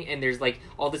singing, and there's like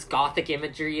all this gothic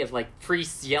imagery of like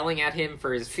priests yelling at him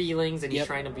for his feelings, and he's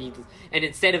trying to be, and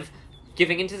instead of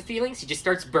giving into the feelings, he just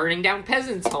starts burning down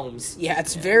peasants' homes. Yeah,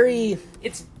 it's very...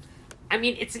 It's an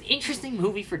interesting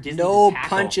movie for Disney No to tackle.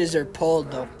 punches are pulled,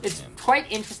 though. It's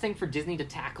quite interesting for Disney to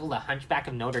tackle the Hunchback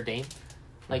of Notre Dame.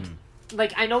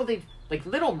 Like I know they've... Like,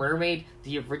 Little Mermaid,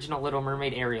 the original Little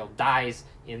Mermaid, Ariel dies.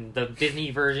 In the Disney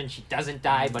version, she doesn't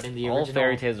die, but in the All original...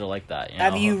 fairy tales are like that.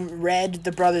 Have you read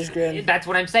The Brothers Grimm? That's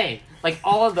what I'm saying. Like,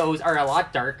 all of those are a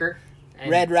lot darker. And,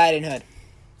 Red Riding Hood.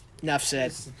 Enough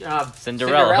said.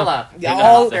 Cinderella. Yeah,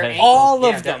 Their all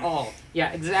ankles. of them.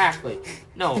 Yeah, exactly.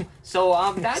 No, so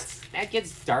that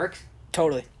gets dark.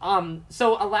 Totally.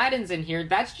 So Aladdin's in here.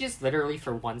 That's just literally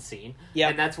for one scene.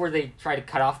 Yep. And that's where they try to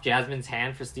cut off Jasmine's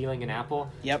hand for stealing an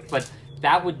apple. Yep. But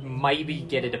that would maybe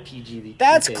get it a PG.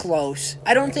 That's close.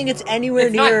 I don't think it's anywhere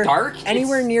It's near... not dark.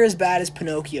 Anywhere near as bad as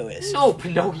Pinocchio is. No,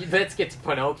 Pinocchio. Let's get to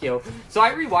Pinocchio. So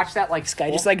I rewatched that like... This guy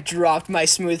just like dropped my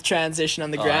smooth transition on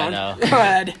the ground. I know. Go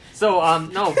ahead. So,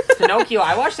 no, Pinocchio,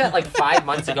 I watched that like 5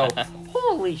 months ago.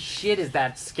 Holy shit, is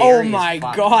that scary Oh my as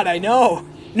fuck. god, I know.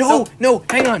 No, So- no,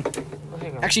 hang on.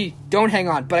 Hang on. Actually, don't hang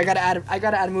on. But I gotta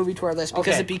add a movie to our list because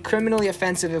Okay. it'd be criminally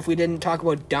offensive if we didn't talk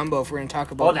about Dumbo. If we're gonna talk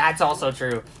about. Oh, that's also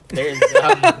true. There's,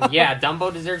 yeah,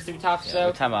 Dumbo deserves to be talked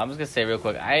about. Time out. I'm just gonna say real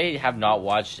quick. I have not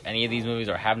watched any of these movies,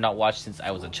 or have not watched since I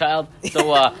was a child.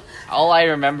 So all I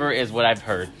remember is what I've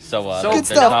heard. So, So there's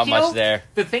stuff. not Pinocchio, much there.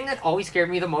 The thing that always scared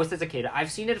me the most as a kid,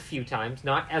 I've seen it a few times,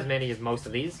 not as many as most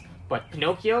of these, but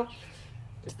Pinocchio,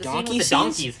 it's the Donkey scene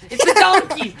with the scenes? donkeys. It's the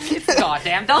donkeys. It's the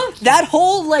goddamn donkeys. That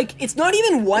whole like, it's not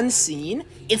even one scene.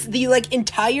 It's the like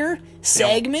entire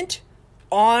segment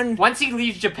on. Once he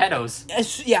leaves Geppetto's,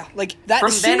 Yeah, like that. From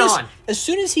as soon then as, on. as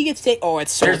soon as he gets taken, oh,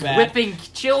 it's so there's bad. whipping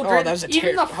children. Oh, that was a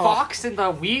Even the ter- oh. fox and the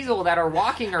weasel that are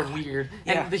walking are weird.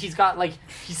 And Yeah. he's got like,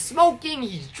 he's smoking,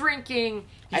 he's drinking,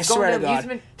 I he's swear going to to God,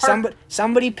 amusement park.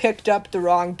 somebody picked up the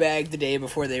wrong bag the day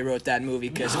before they wrote that movie.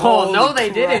 Because Oh no, they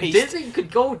didn't. Christ. Disney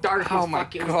could go dark Oh as my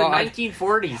fuck. It was God. the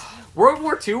 1940s. World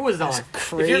War II was on. That's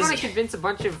If you're going crazy. to convince a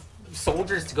bunch of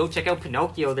soldiers to go check out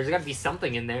Pinocchio, there's got to be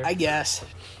something in there. I guess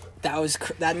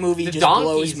that movie The just donkeys,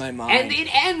 blows my mind. and it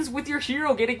ends with your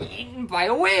hero getting eaten by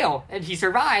a whale, and he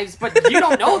survives, but you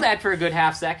don't know that for a good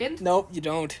half second. Nope, you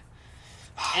don't.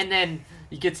 And then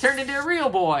he gets turned into a real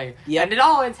boy. Yep. And it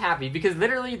all ends happy, because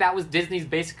literally that was Disney's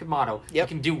basic motto. Yep. You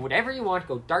can do whatever you want,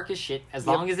 go dark as shit, as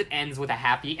long as it ends with a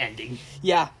happy ending.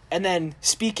 Yeah, and then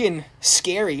speaking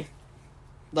scary,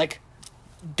 like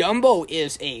Dumbo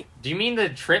is a. Do you mean the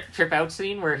trip out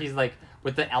scene where he's like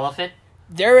with the elephant?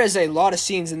 There is a lot of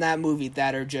scenes in that movie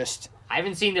that are just I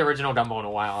haven't seen the original Dumbo in a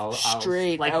while. I'll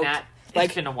Straight like out. that. Like-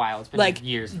 It's been a while. It's been like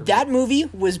years. For that me. movie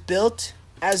was built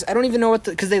as I don't even know what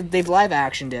because they've live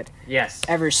actioned it Yes.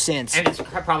 ever since. And it's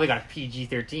probably got a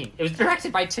PG-13. It was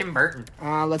directed by Tim Burton.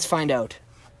 Let's find out.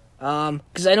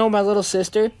 Because I know my little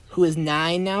sister who is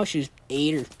 9 now. She was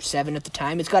 8 or 7 at the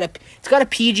time. It's got a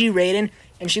PG rating,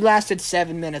 and she lasted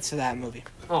 7 minutes of that movie.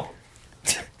 Oh.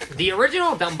 The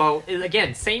original Dumbo is,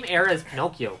 again, same era as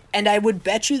Pinocchio. And I would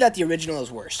bet you that the original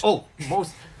is worse. Oh,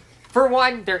 For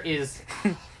one, there is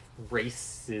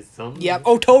racism. Yeah.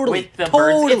 Oh, totally. With the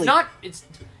totally. birds.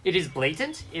 It is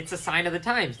blatant. It's a sign of the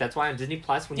times. That's why on Disney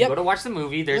Plus, when Yep. you go to watch the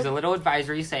movie, there's Yep. a little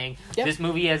advisory saying Yep. this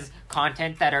movie has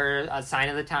content that are a sign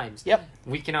of the times. Yep.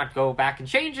 We cannot go back and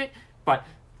change it, but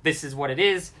this is what it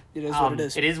is. It is what it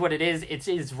is. It is what it is. It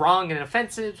is wrong and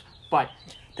offensive, but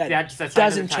That that's a sign of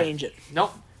doesn't the times. change it.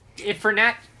 Nope. If for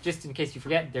Nat, just in case you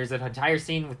forget, there's an entire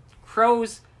scene with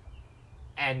crows,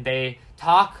 and they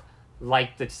talk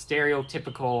like the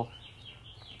stereotypical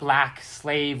black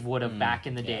slave would have back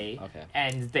in the day. okay.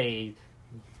 And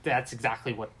that's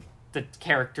exactly what the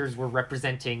characters were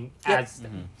representing Yep. as.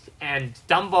 And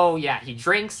Dumbo, yeah, he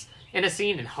drinks in a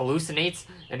scene and hallucinates,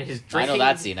 and his I drinking. know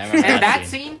that scene. I remember And that that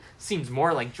scene. scene seems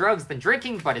more like drugs than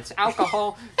drinking, but it's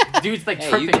alcohol. Dude's like Hey,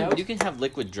 tripping out. you can have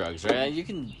liquid drugs, right? You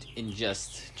can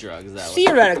ingest drugs that way.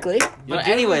 Theoretically. But But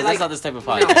anyways, like- that's not this type of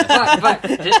No, podcast. but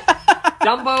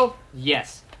Dumbo,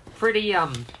 yes, pretty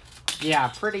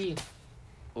pretty.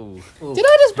 Ooh. Ooh. Did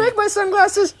I just break my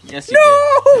sunglasses? Yes, you No!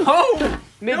 Oh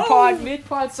Mid-pod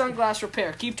sunglass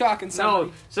repair. Keep talking, somebody.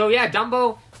 no! So yeah,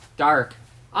 Dumbo, dark.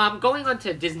 Going on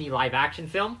to Disney live action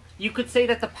film, you could say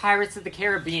that the Pirates of the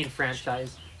Caribbean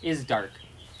franchise is dark.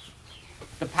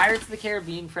 The Pirates of the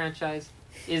Caribbean franchise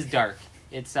is dark.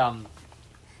 It's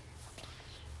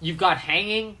you've got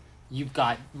hanging, you've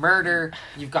got murder,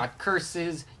 you've got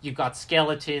curses, you've got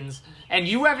skeletons, and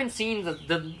you haven't seen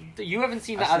you haven't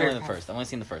seen the I've other. seen the first. I've only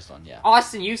seen the first one. Yeah.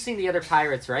 Austin, you've seen the other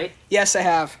Pirates, right? Yes, I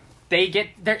have.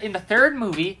 they're in the third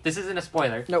movie. This isn't a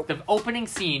spoiler. Nope. The opening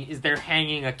scene is they're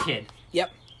hanging a kid.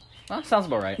 Yep. Well, sounds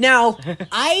about right. Now,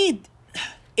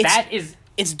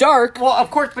 it's dark. Well,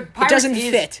 of course, but Pirates doesn't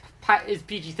fit. Is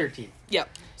PG-13. Yep.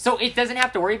 So it doesn't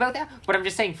have to worry about that. But I'm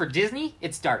just saying, for Disney,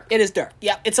 it's dark. It is dark.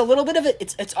 Yeah, it's a little bit of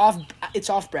it's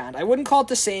off brand. I wouldn't call it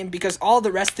the same because all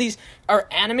the rest of these are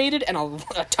animated and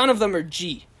a ton of them are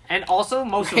G. And also,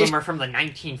 most of them are from the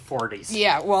 1940s.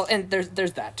 Yeah, well, and there's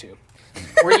that too.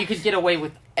 Where you could get away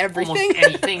with Everything. almost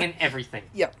anything and everything.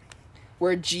 Yep.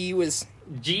 Where G was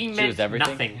G She meant was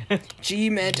everything. nothing. G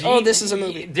meant G- this is a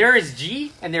movie. There is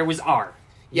G and there was R.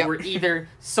 You Yep. were either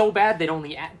so bad that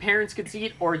only parents could see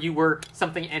it, or you were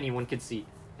something anyone could see.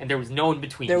 And there was no in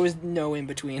between. There was no in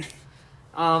between.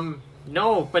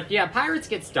 No, but yeah, Pirates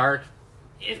gets dark.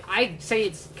 I'd say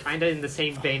it's kind of in the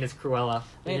same vein as Cruella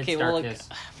in its darkness.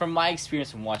 From my experience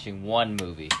from watching one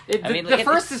movie, The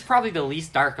first is probably the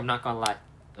least dark, I'm not gonna lie.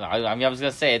 I was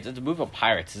gonna say it's a movie of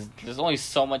pirates. There's only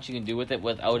so much you can do with it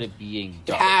without it being It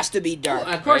dark. has to be dark.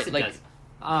 Of course Right, it like, does.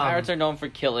 Pirates are known for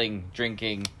killing,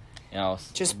 drinking,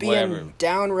 Just whatever, being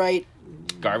downright.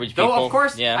 garbage people. Though, of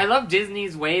course, yeah. I love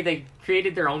Disney's way. They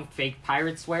created their own fake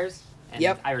pirate swears. And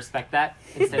Yep. I respect that,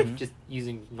 instead of just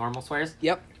using normal swears.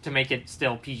 Yep. To make it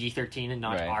still PG-13 and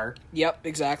not Right. R. Yep.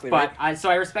 Exactly. But right.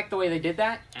 I respect the way they did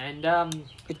that, and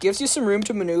It gives you some room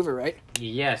to maneuver, right?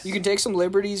 yes. You can take some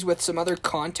liberties with some other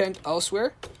content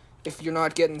elsewhere, if you're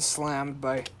not getting slammed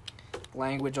by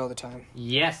language all the time.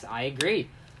 Yes, I agree.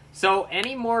 So,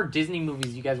 any more Disney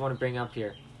movies you guys want to bring up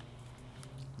here?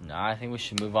 No, I think we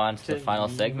should move on to the final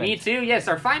segment. Me too. Yes,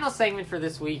 our final segment for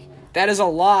this week. That is a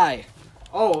lie.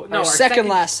 Oh no, our second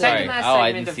last Sorry. segment. last Oh, I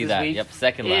segment didn't of see this that. week Yep,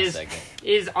 second last is- segment.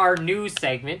 is our news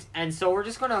segment, and so we're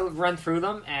just gonna run through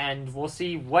them, and we'll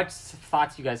see what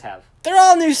thoughts you guys have. They're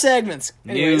all new segments.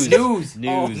 Anyways. News.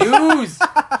 Oh, News. news.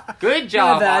 Good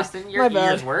job, bad. Austin. Your My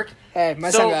bad. ears work. Hey, my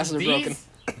sunglasses are broken.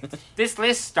 This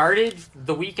list started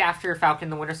the week after Falcon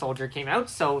the Winter Soldier came out,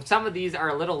 so some of these are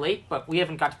a little late, but we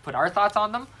haven't got to put our thoughts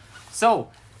on them. So,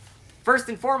 first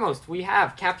and foremost, we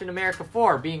have Captain America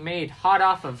 4 being made hot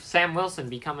off of Sam Wilson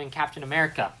becoming Captain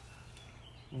America.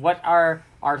 What are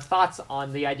our thoughts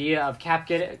on the idea of Cap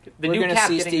getting the We're new gonna Cap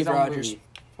see getting Steve his own Rogers. movie?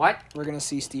 What? We're gonna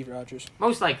see Steve Rogers.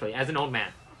 Most likely, as an old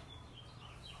man.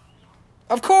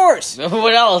 Of course.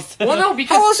 What else? Well, no,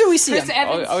 because How else do we see Chris him?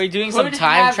 Evans Are we doing some could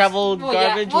time have- travel well, yeah.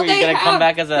 garbage Well, where you're they gonna come have-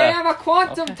 back as They a? have a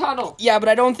quantum tunnel. Yeah, but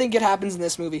I don't think it happens in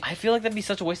this movie. I feel like that'd be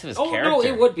such a waste of his Oh character. no,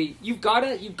 it would be. You've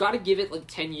gotta give it like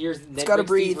 10 years and then gotta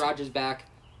bring Steve breathe. Rogers back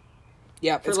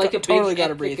Yeah, for it's like a totally big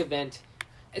gotta epic breathe. event.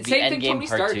 And The same thing, Endgame Tony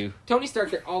Part Stark. 2. Tony Stark,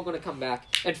 they're all gonna come back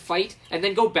and fight, and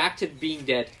then go back to being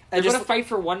dead. They're And just- gonna fight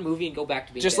for one movie and go back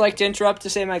to being Just dead. like to interrupt to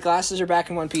say my glasses are back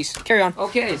in one piece. Carry on.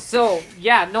 Okay, so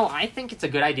yeah, no, I think it's a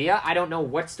good idea. I don't know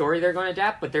what story they're going to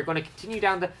adapt, but they're going to continue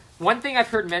down the. One thing I've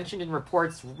heard mentioned in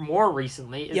reports more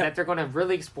recently is Yep. that they're going to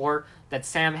really explore that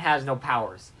Sam has no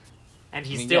powers, and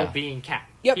he's I mean, still yeah. being Cap.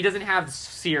 Yep. He doesn't have the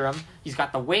serum. He's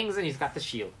got the wings and he's got the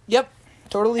shield, Yep,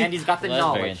 totally. and he's got the Well,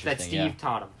 that's very knowledge that interesting, Steve yeah.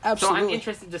 taught him. So I'm Absolutely.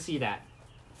 interested to see that.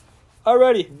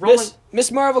 Alrighty, Rolling-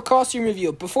 Miss Marvel costume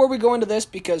review. Before we go into this,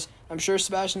 because I'm sure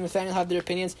Sebastian and Nathaniel have their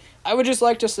opinions, I would just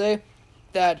like to say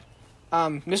that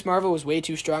Miss Marvel was way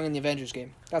too strong in the Avengers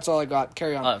game. That's all I got.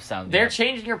 Carry on. Sound. They're Yeah.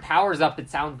 changing her powers up, it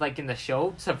sounds like, in the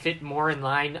show to fit more in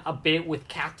line a bit with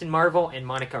Captain Marvel and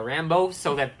Monica Rambeau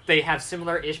so that they have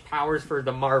similar-ish powers for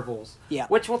the Marvels. Yeah.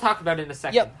 Which we'll talk about in a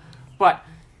second. Yep. But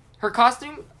her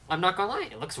costume, I'm not gonna lie,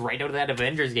 it looks right out of that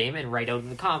Avengers game and right out in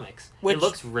the comics. Which- It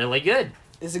looks really good.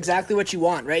 Is exactly what you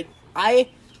want, right?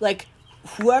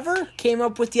 Whoever came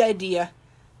up with the idea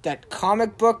that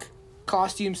comic book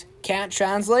costumes can't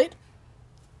translate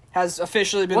has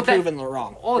officially been Well, that- proven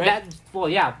wrong. Oh, right?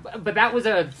 yeah, but that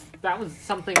was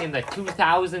something in the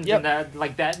 2000s Yep.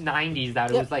 and that 90s that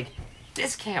it Yep. was like,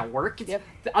 this can't work. It's, Yep.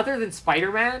 Other than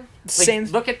Spider-Man, Same-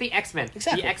 look at the X-Men.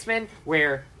 Exactly. The X-Men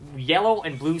wear yellow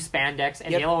and blue spandex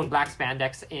and Yep. yellow and black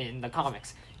spandex in the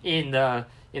comics. In the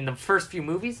first few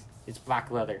movies, it's black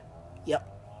leather. Yep.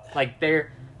 Like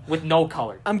they're with no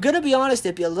color. I'm gonna be honest.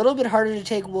 It'd be a little bit harder to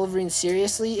take Wolverine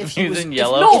seriously if he He was was in if-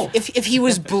 yellow? No! If he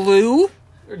was blue.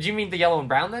 Or do you mean the yellow and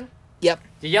brown then? Yep.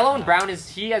 The yellow and brown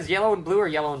he has yellow and blue or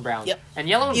yellow and brown. Yep. And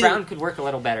yellow and Either- brown could work a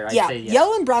little better. I'd Yeah. say yes.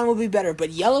 Yellow and brown would be better,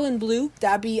 but yellow and blue,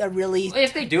 that'd be a really.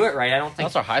 If they do it right, I don't think.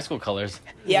 Those are high school colors.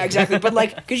 Yeah, exactly. But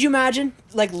could you imagine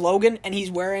Logan and he's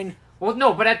wearing? Well,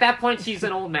 no, but at that point he's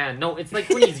an old man. No, it's like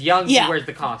when he's young, Yeah. he wears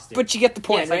the costume. But you get the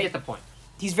point, yes, right? I get the point.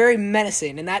 He's very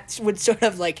menacing, and that would sort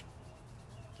of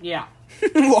Yeah.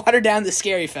 water down the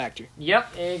scary factor.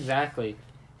 Yep. Exactly.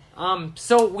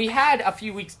 So we had a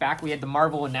few weeks back, we had the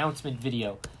Marvel announcement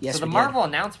video. Yes, so the we did. Marvel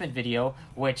announcement video,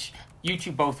 which you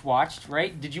two both watched,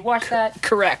 right? Did you watch that?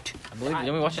 Correct. I believe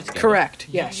didn't we watch it together? Correct.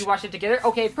 You- Yes. You watched it together?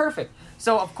 Okay, perfect.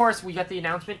 So, of course, we got the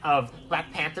announcement of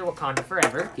Black Panther Wakanda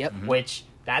Forever. Yep. Which,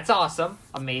 that's awesome.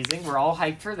 Amazing. We're all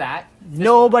hyped for that.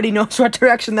 Nobody knows what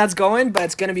direction that's going, but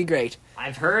it's gonna be great.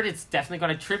 I've heard it's definitely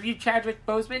going to tribute Chadwick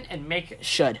Boseman and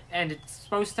And it's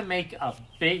supposed to make a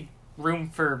big room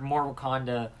for more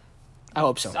Wakanda I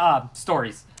hope so.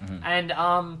 stories.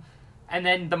 Mhm. And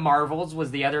then the Marvels was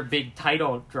the other big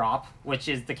title drop, which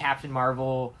is the Captain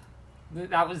Marvel.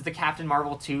 That was the Captain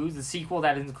Marvel 2, the sequel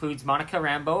that includes Monica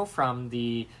Rambeau from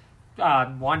the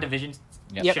WandaVision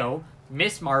Yep. show,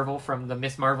 Miss Marvel from the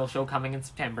Miss Marvel show coming in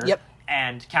September, Yep.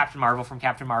 and Captain Marvel from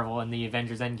Captain Marvel and the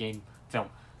Avengers Endgame film.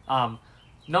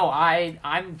 No,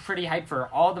 I'm pretty hyped for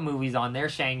all the movies on there.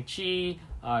 Shang-Chi,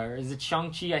 or is it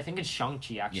Shang-Chi? I think it's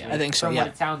Shang-Chi, actually. Yeah. I think so, From yeah.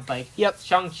 what it sounds like. Yep.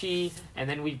 Shang-Chi, and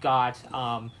then we've got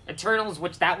Eternals,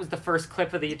 which that was the first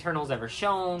clip of the Eternals ever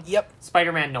shown. Yep.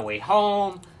 Spider-Man No Way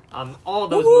Home. All of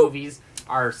those Woohoo! movies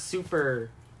are super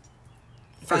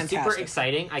Fantastic.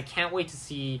 exciting. I can't wait to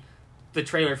see the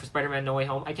trailer for Spider-Man No Way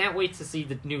Home. I can't wait to see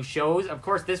the new shows. Of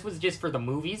course, this was just for the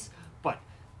movies, but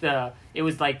it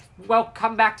was like, well,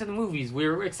 come back to the movies.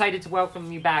 We're excited to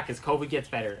welcome you back as COVID gets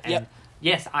better. And Yep.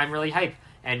 yes, I'm really hyped.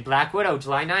 And Black Widow,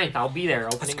 July 9th, I'll be there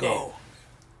opening Let's day. go.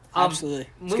 Um, Absolutely.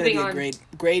 It's moving gonna be on.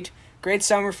 a great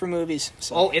summer for movies.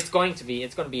 So. Oh, it's going to be.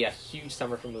 It's going to be a huge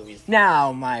summer for movies.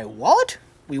 Now, my wallet,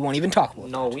 we won't even talk about.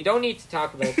 No, we don't need to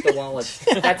talk about the wallets.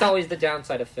 That's always the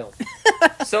downside of film.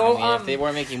 So, I mean, if they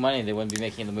weren't making money, they wouldn't be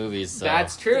making the movies. So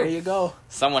that's There true. you go.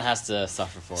 someone has to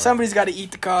suffer for Somebody's got to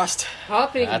eat the cost.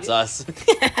 Hopping, it. That's us.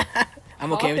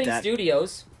 I'm okay with Hopping that.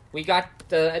 Studios, we got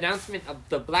the announcement of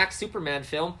the Black Superman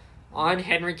film on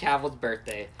Henry Cavill's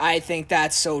birthday. I think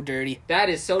that's so dirty. That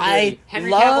is so dirty. I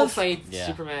Henry love- Cavill played Yeah,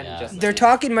 Superman yeah. in Justice They're League.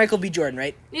 talking Michael B. Jordan,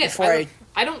 right? Yes, Before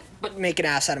I don't. But make an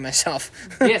ass out of myself.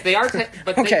 yes, they are.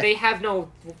 But Okay. they have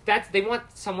no. They want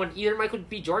someone either Michael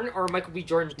B. Jordan or Michael B.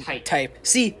 Jordan type. Type.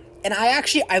 See, and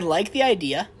I like the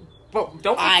idea. But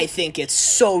don't. I think it's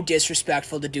so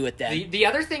disrespectful to do it then. The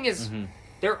other thing is.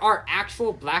 There are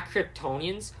actual black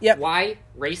Kryptonians. Yep. Why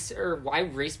race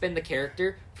bend the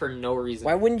character for no reason?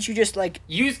 Why wouldn't you just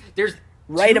There's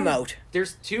write two- them out?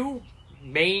 There's two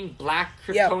main black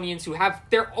Yep. Kryptonians who have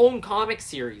their own comic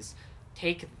series.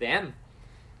 Take them.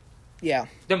 Yeah.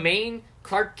 The main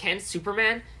Clark Kent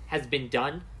Superman has been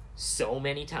done so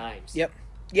many times. Yep.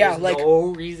 Yeah, There's like no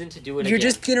reason to do it you're again.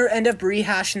 just gonna end up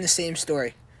rehashing the same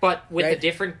story. But with a right.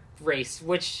 different race,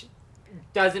 which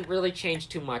doesn't really change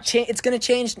too much. It's gonna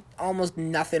change almost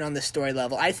nothing on the story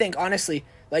level. I think honestly,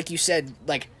 like you said,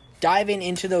 diving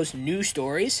into those new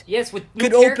stories Yes, with new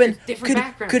could characters, open different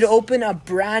backgrounds. could open a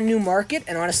brand new market.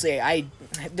 And honestly,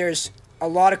 there's a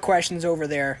lot of questions over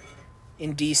there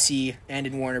in DC and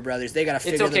in Warner Brothers. They gotta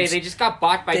figure. It's okay. They just got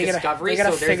bought by Discovery, They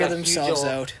gotta so there's figure a themselves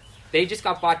huge out. They just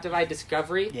got bought by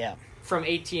Discovery Yeah. from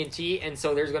AT&T, and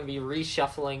so there's going to be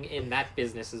reshuffling in that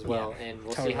business as well, and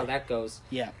we'll see how totally. that goes.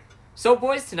 Yeah. So,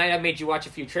 boys, tonight I made you watch a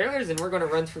few trailers, and we're going to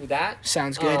run through that.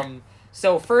 Sounds good.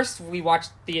 So first, we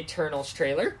watched the Eternals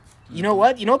trailer. You know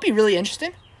what? You know what'd be really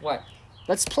interesting? What?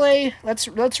 Let's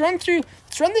run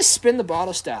this spin the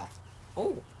bottle style.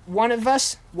 Oh, One of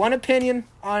us, one opinion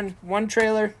on one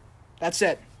trailer. That's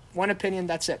it. One opinion,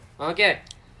 that's it. okay.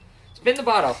 Spin the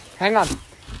bottle. Hang on.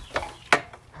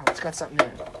 Oh, it's got something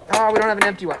in it. Oh, we don't have an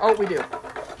empty one. Oh, we do.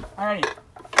 Alrighty.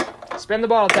 Spin the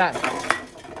bottle time.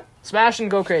 Smash and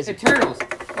go crazy. Eternals.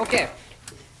 Okay.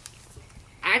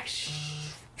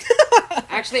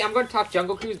 Actually, I'm going to talk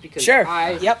Jungle Cruise because Sure.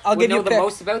 I Yep, I'll would give know you a the pick.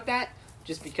 most about that,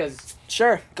 just because.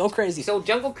 Sure, go crazy. So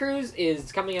Jungle Cruise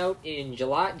is coming out in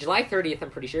July 30th, I'm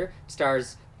pretty sure.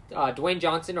 Stars Dwayne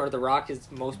Johnson, or The Rock, is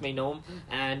most may know him,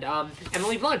 and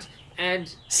Emily Blunt.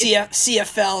 And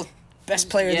CFL, best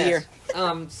player of the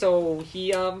year. So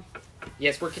he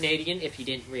yes, we're Canadian if you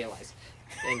didn't realize.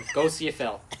 And go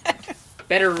CFL.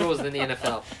 Better rules than the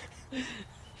NFL.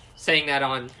 Saying that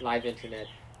on live internet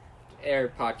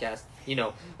air podcast,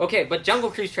 Okay, but Jungle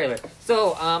Cruise trailer.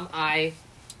 So I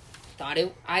thought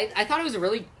it was a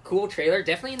really cool trailer,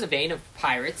 definitely in the vein of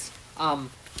Pirates.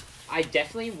 I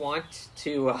definitely want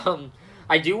to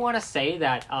I do want to say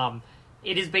that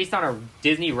it is based on a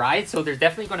Disney ride, so there's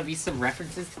definitely going to be some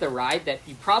references to the ride that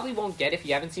you probably won't get if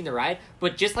you haven't seen the ride.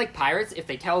 But just like Pirates, if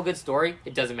they tell a good story,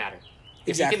 it doesn't matter. If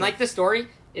you Exactly. can like the story,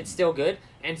 it's still good.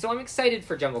 And so I'm excited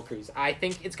for Jungle Cruise. I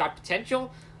think it's got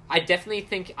potential. I definitely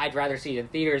think I'd rather see it in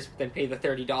theaters than pay the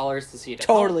 $30 to see it at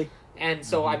home. Totally. And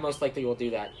so I most likely will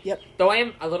do that. Yep. Though I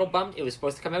am a little bummed. It was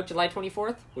supposed to come out July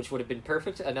 24th, which would have been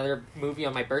perfect. Another movie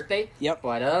on my birthday. Yep.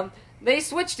 But they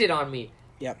switched it on me.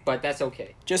 Yep. But that's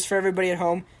okay. Just for everybody at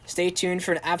home, stay tuned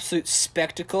for an absolute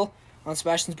spectacle on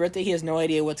Sebastian's birthday. He has no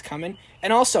idea what's coming.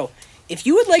 And also, if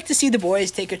you would like to see the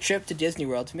boys take a trip to Disney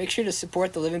World, make sure to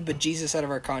support the living bejesus out of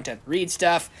our content. Read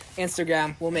stuff,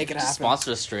 Instagram, we'll make it happen. Just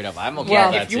sponsor us straight up. I'm okay Yeah,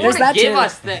 with that if you too. want to There's that give too.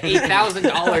 us the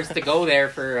 $8,000 to go there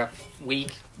for a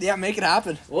week, Yeah, make it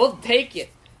happen. we'll take it.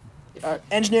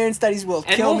 Engineering studies will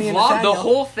And kill we'll me and vlog Nathaniel. the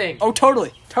whole thing. Oh,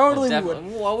 totally. Totally we would.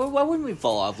 Definitely. Why wouldn't we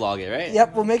vlog it, right?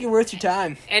 Yep, we'll make it worth your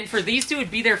time. And for these two,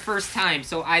 it'd be their first time,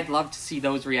 so I'd love to see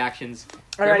those reactions.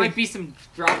 There Alrighty. might be some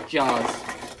drop jaws.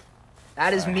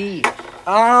 That is me.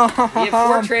 Oh, We have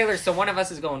 4 trailers, so one of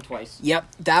us is going twice. Yep,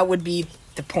 that would be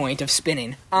the point of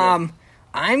spinning. I'm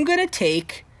gonna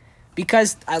take,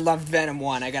 because I loved Venom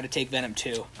 1, I gotta take Venom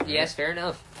 2. Yes, fair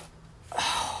enough.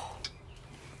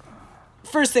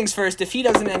 First things first, if he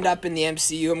doesn't end up in the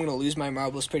MCU, I'm gonna lose my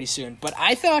marbles pretty soon. But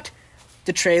I thought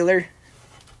the trailer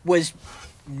was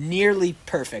nearly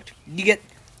perfect. You get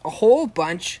a whole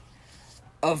bunch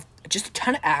of just a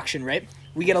ton of action, right?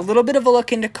 We get a little bit of a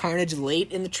look into Carnage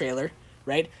late in the trailer,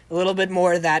 right? A little bit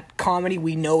more of that comedy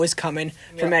we know is coming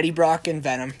from Yeah. Eddie Brock and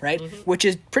Venom, right? Which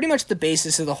is pretty much the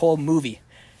basis of the whole movie.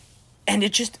 And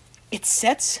it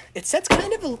sets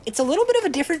kind of it's a little bit of a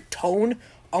different tone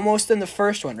almost than the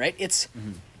first one, right? It's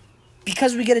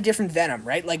because we get a different Venom,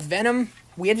 right? Like Venom,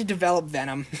 we had to develop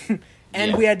Venom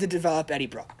and Yeah. we had to develop Eddie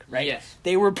Brock, right? Yes.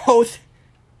 They were both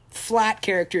flat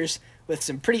characters with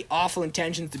some pretty awful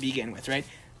intentions to begin with, right?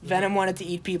 Venom wanted to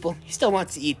eat people. He still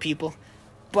wants to eat people.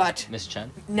 But Miss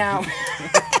Chen. now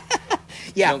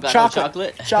yeah, Don't got no chocolate.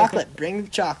 chocolate? Chocolate, bring the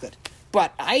chocolate.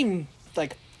 But I'm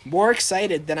like more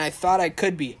excited than I thought I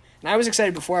could be. And I was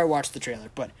excited before I watched the trailer,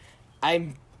 but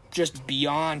I'm just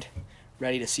beyond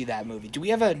ready to see that movie. Do we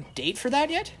have a date for that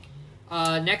yet?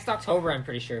 Next October, I'm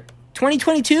pretty sure.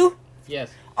 2022? Yes.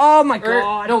 Oh my Or,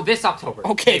 god. no, this October.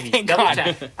 Okay, Maybe. thank Double God.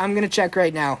 check. I'm going to check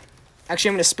right now. Actually,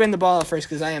 I'm going to spin the ball first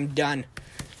because I am done.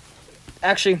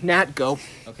 Actually, Nat, go.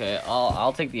 Okay,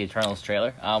 I'll take the Eternals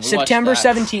trailer. We watched September that.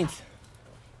 17th.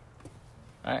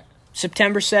 Alright.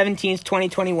 September 17th,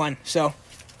 2021. So,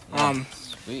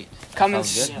 Sweet. coming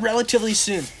Sounds good. relatively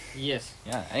soon. Yes.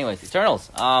 Yeah. Anyways, Eternals.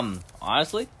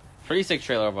 Honestly, pretty sick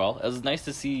trailer overall. It was nice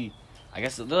to see. I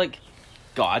guess they're like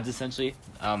gods essentially.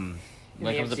 When the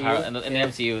it comes to MCU, power in the yeah.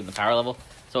 MCU, in the power level.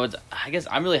 So it's. I guess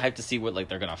I'm really hyped to see what like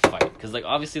they're gonna fight because like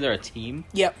obviously they're a team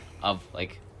Yep. of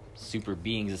like super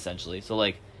beings essentially. So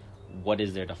like, what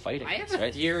is there to fight I against? have a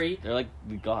Right? theory They're like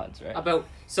the gods, right? about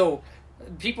so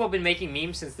people have been making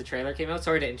memes since the trailer came out.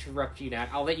 Sorry to interrupt you, Nat.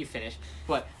 I'll let you finish.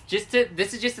 But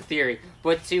this is just a theory.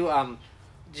 But to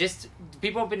just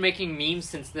people have been making memes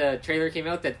since the trailer came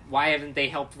out that why haven't they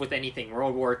helped with anything?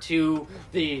 World War II,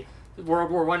 the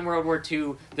World War One, World War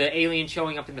II, the alien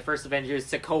showing up in the first Avengers,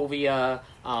 Sokovia.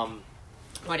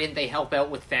 Why didn't they help out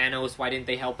with Thanos? Why didn't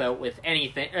they help out with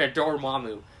anything?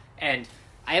 Dormammu. And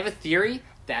I have a theory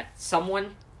that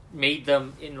someone made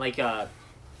them in like a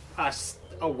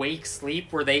awake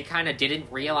sleep where they kind of didn't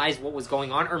realize what was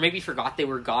going on, or maybe forgot they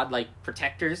were godlike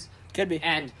protectors. Could be.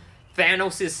 And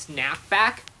Thanos'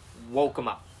 snapback woke them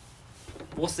up.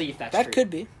 We'll see if that's That true. could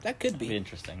be. That could Be be.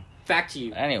 interesting. Back to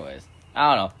you. Anyways,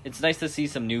 I don't know. It's nice to see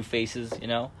some new faces, you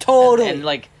know. Totally. And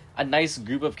like a nice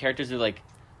group of characters who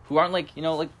aren't like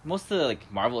like most of the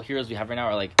like Marvel heroes we have right now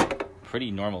are like pretty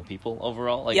normal people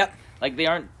overall. Like Yep. like they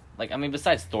aren't like I mean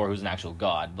besides Thor who's an actual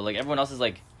god, but like everyone else is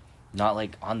like not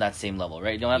like on that same level,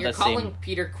 right? You don't have You're that calling same.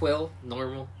 Peter Quill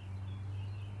normal?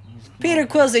 Peter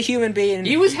Quill's a human being.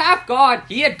 He was half god.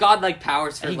 He had godlike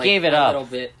powers for He like gave it a up. little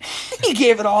bit. He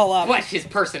gave it all up. But his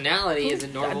personality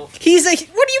isn't normal. He's a.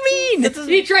 What do you mean?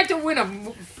 He tried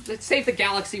to save the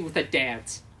galaxy with a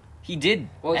dance. He did.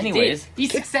 Well, Anyways, he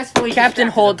successfully Captain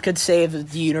distracted Holt could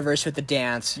save the universe with a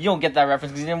dance. you don't get that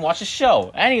reference because you didn't watch the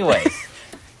show. Anyways,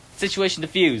 situation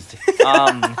diffused.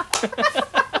 him.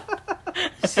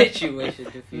 Situation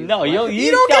diffused. No,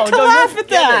 you don't get to laugh at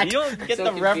that. You don't get so the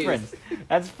confused. reference.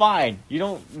 That's fine. You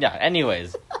don't. Yeah.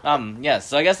 Anyways, yes.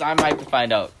 So I guess I'm hyped to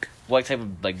find out what type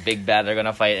of like big bad they're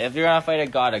gonna fight. If you're gonna fight a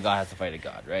god has to fight a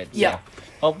god, right? Yeah. So,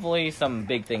 hopefully, some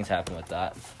big things happen with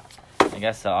that. I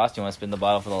guess Austin, you want to spin the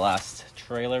bottle for the last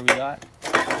trailer we got?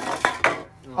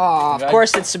 Oh, of Right.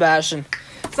 course it's Sebastian.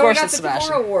 Of So we course got it's the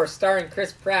Sebastian. Tomorrow War starring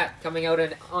Chris Pratt coming out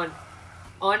on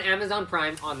Amazon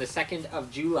Prime on the 2nd of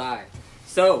July.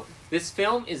 So this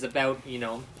film is about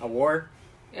a war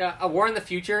in the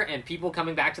future and people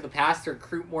coming back to the past to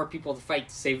recruit more people to fight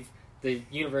to save the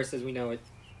universe as we know it.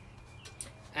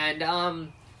 And I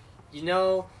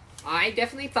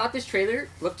definitely thought this trailer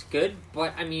looked good,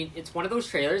 but I mean, it's one of those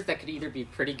trailers that could either be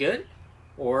pretty good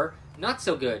or not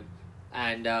so good.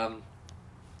 And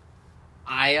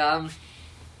I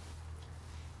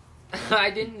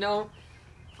didn't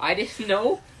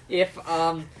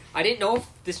know if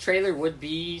this trailer would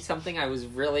be something I was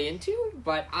really into,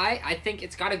 but I think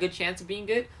it's got a good chance of being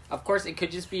good. Of course, it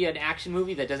could just be an action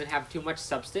movie that doesn't have too much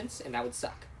substance, and that would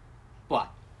suck. But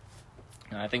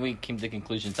I think we came to the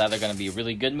conclusion it's either going to be a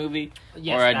really good movie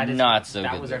yes, or a not so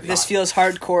that good was our movie. This thought. feels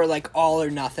hardcore, like all or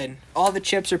nothing. All the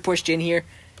chips are pushed in here.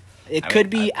 It could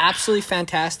be absolutely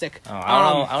fantastic. Oh,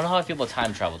 I don't know how I feel about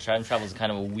time travel. Time travel is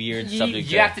kind of a weird subject.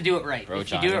 You have to do it right.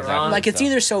 broach If you do on, it exactly. wrong, Like, it's so-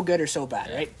 either so good or so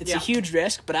bad, right? It's a huge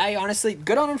risk, but I honestly,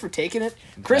 good on him for taking it.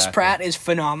 Chris Exactly. Pratt is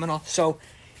phenomenal. So,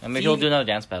 And maybe he'll do another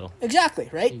dance battle. exactly,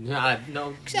 right?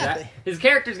 no, Exactly. his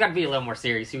character's got to be a little more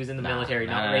serious. He was in the military,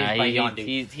 not raised by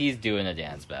Yondu. He's doing a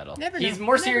dance battle. Never He's know.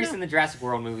 more Never serious know. in the Jurassic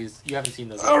World movies. You haven't seen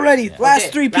those. Alrighty, Yeah. last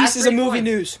Okay, three last pieces three of movie points.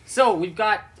 news. So we've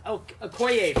got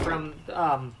Okoye from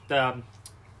the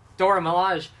Dora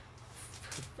Milaje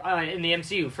in the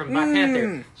MCU from Black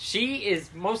Panther. She is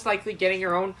most likely getting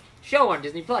her own show on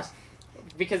Disney Plus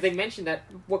because they mentioned that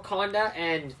Wakanda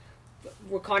and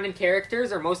Wakandan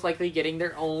characters are most likely getting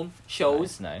their own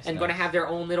shows Nice, and going to have their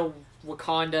own little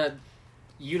Wakanda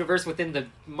universe within the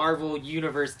Marvel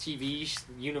Universe TV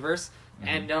universe.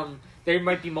 And there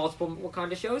might be multiple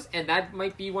Wakanda shows, and that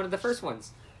might be one of the first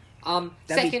ones. That'd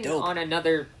be Second, dope. on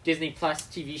another Disney Plus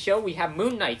TV show, we have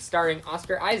Moon Knight starring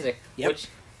Oscar Isaac, Yep. which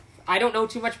I don't know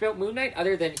too much about Moon Knight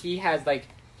other than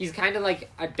he's kind of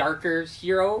like a darker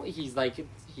hero. He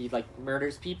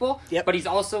murders people, Yep. but he's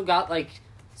also got like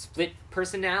split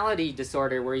personality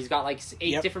disorder where he's got like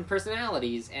 8 Yep. different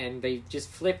personalities and they just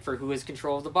flip for who has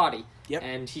control of the body. Yep.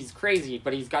 And he's crazy,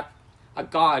 but he's got a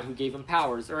god who gave him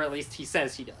powers, or at least he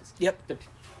says he does. Yep.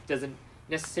 Doesn't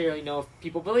necessarily know if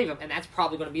people believe him, and that's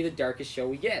probably going to be the darkest show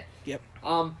we get. Yep.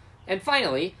 And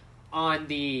finally, on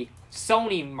the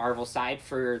Sony Marvel side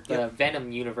for the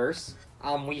Venom universe,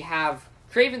 we have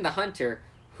Kraven the Hunter,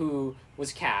 who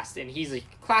was cast, and he's a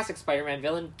classic Spider-Man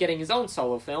villain, getting his own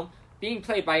solo film, being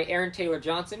played by Aaron Taylor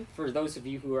Johnson. For those of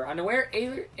you who are unaware,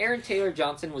 Aaron Taylor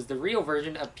Johnson was the real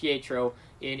version of Pietro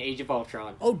in Age of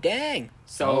Ultron. Oh, dang.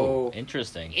 So,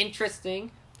 interesting.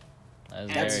 interesting.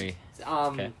 That's very.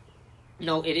 Okay.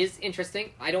 No, it is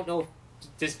interesting. I don't know if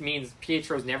this means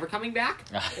Pietro's never coming back,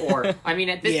 or I mean,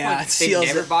 at this Yeah, point it they've seals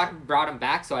never it. brought him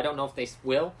back, so I don't know if they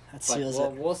will. That But seals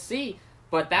we'll see.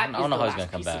 But that I is don't the know how he's last gonna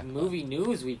come piece back, of but- movie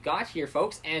news we've got here,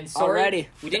 folks. And sorry, Alrighty.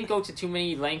 we didn't go to too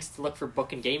many lengths to look for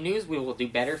book and game news. We will do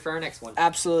better for our next one.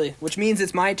 Absolutely. Which means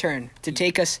it's my turn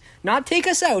to not take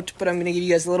us out, but I'm going to give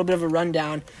you guys a little bit of a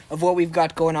rundown of what we've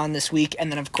got going on this week. And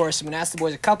then, of course, I'm going to ask the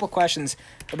boys a couple questions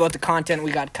about the content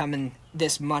we got coming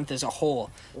this month as a whole.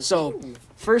 So,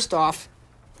 first off,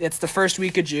 it's the first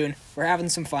week of June. We're having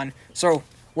some fun. So,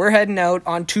 we're heading out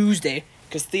on Tuesday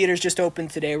because theaters just opened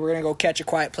today. We're going to go catch A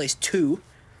Quiet Place 2.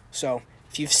 So,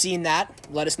 if you've seen that,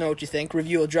 let us know what you think.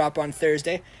 Review will drop on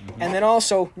Thursday. And then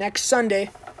also, next Sunday,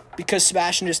 because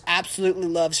Sebastian just absolutely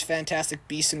loves Fantastic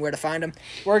Beasts and Where to Find Them,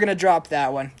 we're going to drop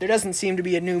that one. There doesn't seem to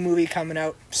be a new movie coming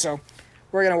out, so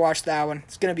we're going to watch that one.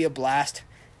 It's going to be a blast.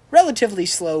 Relatively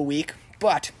slow week,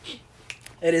 but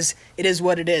it is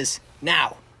what it is.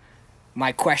 Now,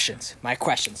 my questions.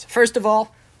 First of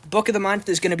all, book of the month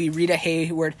is going to be Rita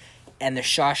Hayworth and The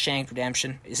Shawshank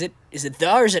Redemption. Is it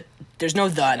the or is it? There's no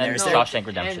the in there. Is there? Shawshank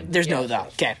Redemption. There's no the.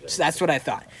 Okay, so that's what I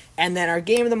thought. And then our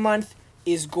game of the month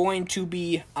is going to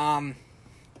be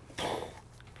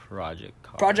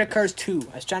Project Cars 2.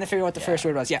 I was trying to figure out what the first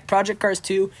word was. Yeah, Project Cars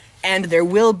 2. And there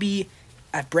will be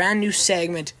a brand new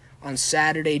segment on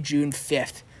Saturday, June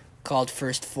 5th called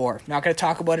First Four. Not going to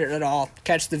talk about it at all.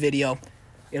 Catch the video.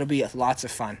 It'll be lots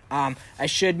of fun. I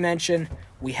should mention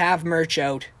we have merch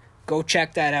out. Go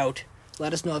check that out.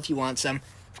 Let us know if you want some.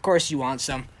 Of course you want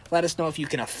some. Let us know if you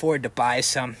can afford to buy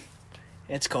some.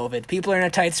 It's COVID. People are in a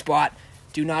tight spot.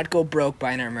 Do not go broke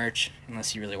buying our merch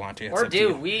unless you really want to. It's Or up to do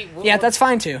you. we'll, Yeah, that's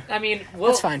fine too. I mean,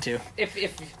 That's fine too. If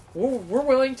we're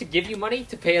willing to give you money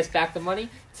to pay us back the money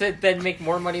to then make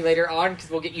more money later on because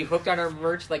we'll get you hooked on our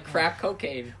merch like crack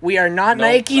cocaine. We are not Nope,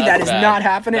 Nike. That that's is bad. not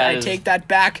happening. That I is- take that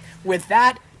back. With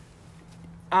that,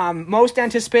 most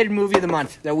anticipated movie of the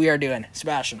month that we are doing.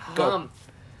 Sebastian, go.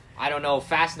 I don't know.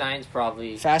 Fast 9's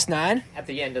probably Fast 9. at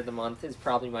the end of the month is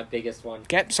probably my biggest one.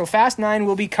 Okay, so Fast 9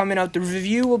 will be coming out. The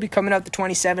review will be coming out the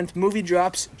 27th. Movie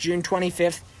drops June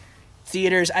 25th.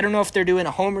 theaters. I don't know if they're doing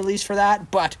a home release for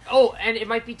that, but Oh, and it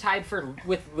might be tied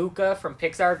with Luca from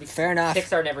Pixar. Because Fair enough.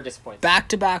 Pixar never disappoints.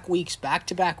 back-to-back weeks.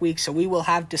 So we will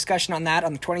have discussion on that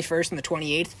on the 21st and the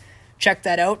 28th. Check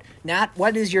that out. Nat,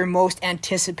 what is your most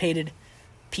anticipated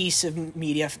piece of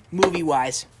media,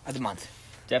 movie-wise, of the month?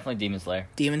 Definitely Demon Slayer.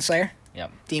 Demon Slayer?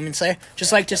 Yep. Demon Slayer.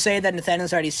 Just like to say that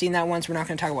Nathaniel's already seen that once. We're not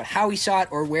going to talk about how he saw it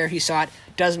or where he saw it.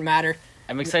 Doesn't matter.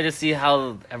 I'm excited to see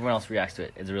how everyone else reacts to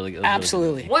it. It's really good.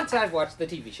 Absolutely. Once I've watched the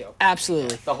TV show,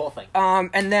 Absolutely. the whole thing.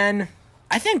 And then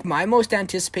I think my most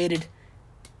anticipated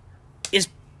is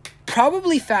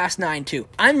probably Fast 9 too.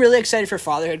 I'm really excited for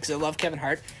Fatherhood because I love Kevin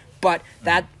Hart, but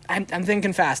that I'm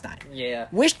thinking Fast 9. Yeah.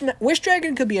 Wish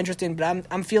Dragon could be interesting, but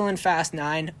I'm feeling Fast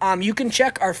 9. You can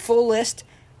check our full list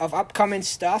of upcoming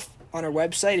stuff on our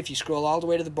website if you scroll all the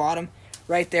way to the bottom,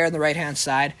 right there on the right-hand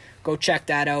side. Go check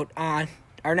that out.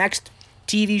 Our next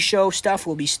TV show stuff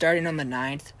will be starting on the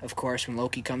 9th, of course, when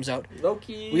Loki comes out.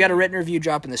 Loki. We got a written review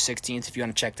dropping the 16th if you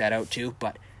want to check that out too,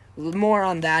 but more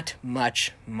on that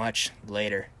much, much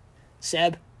later.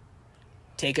 Seb,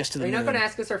 take us to the Are you not moon. going to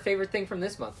ask us our favorite thing from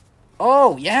this month?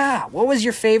 Oh, yeah. What was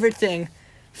your favorite thing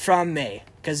from May?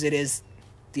 Because it is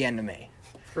the end of May.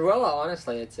 Cruella,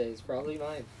 honestly, I'd say, is probably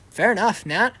mine. Fair enough,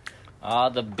 Nat.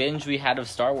 The binge we had of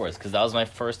Star Wars, because that was my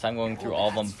first time going through all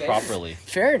of them that's fair. properly.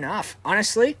 Fair enough.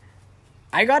 Honestly,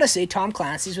 I gotta say Tom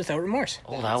Clancy's Without Remorse.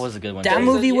 Oh, that was a good one. That too.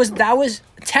 movie was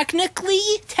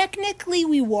technically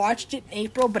we watched it in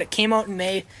April, but it came out in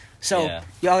May. So Yeah.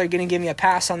 y'all are gonna give me a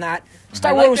pass on that.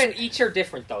 Star I like Wars, that each are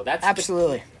different, though. That's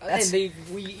absolutely. And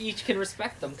we each can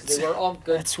respect them because they were all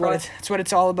good. That's what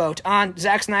it's all about.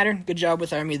 Zack Snyder, good job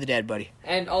with Army of the Dead, buddy.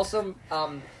 And also,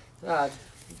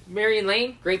 Marion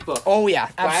Lane, great book. Oh yeah,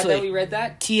 Glad that we absolutely. read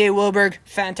that. T.A. Wilberg,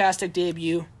 fantastic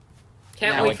debut.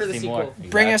 Can't Yeah, wait like for to the see sequel. more.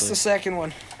 Bring us Exactly. the second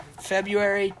one,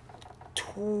 February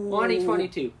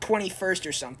 2022. 21st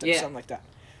or something, Yeah. something like that.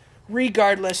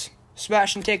 Regardless,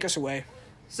 Sebastian, take us away.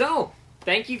 So,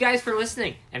 thank you guys for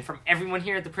listening. And from everyone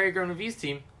here at the Prairie Grown Reviews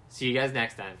team, see you guys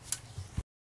next time.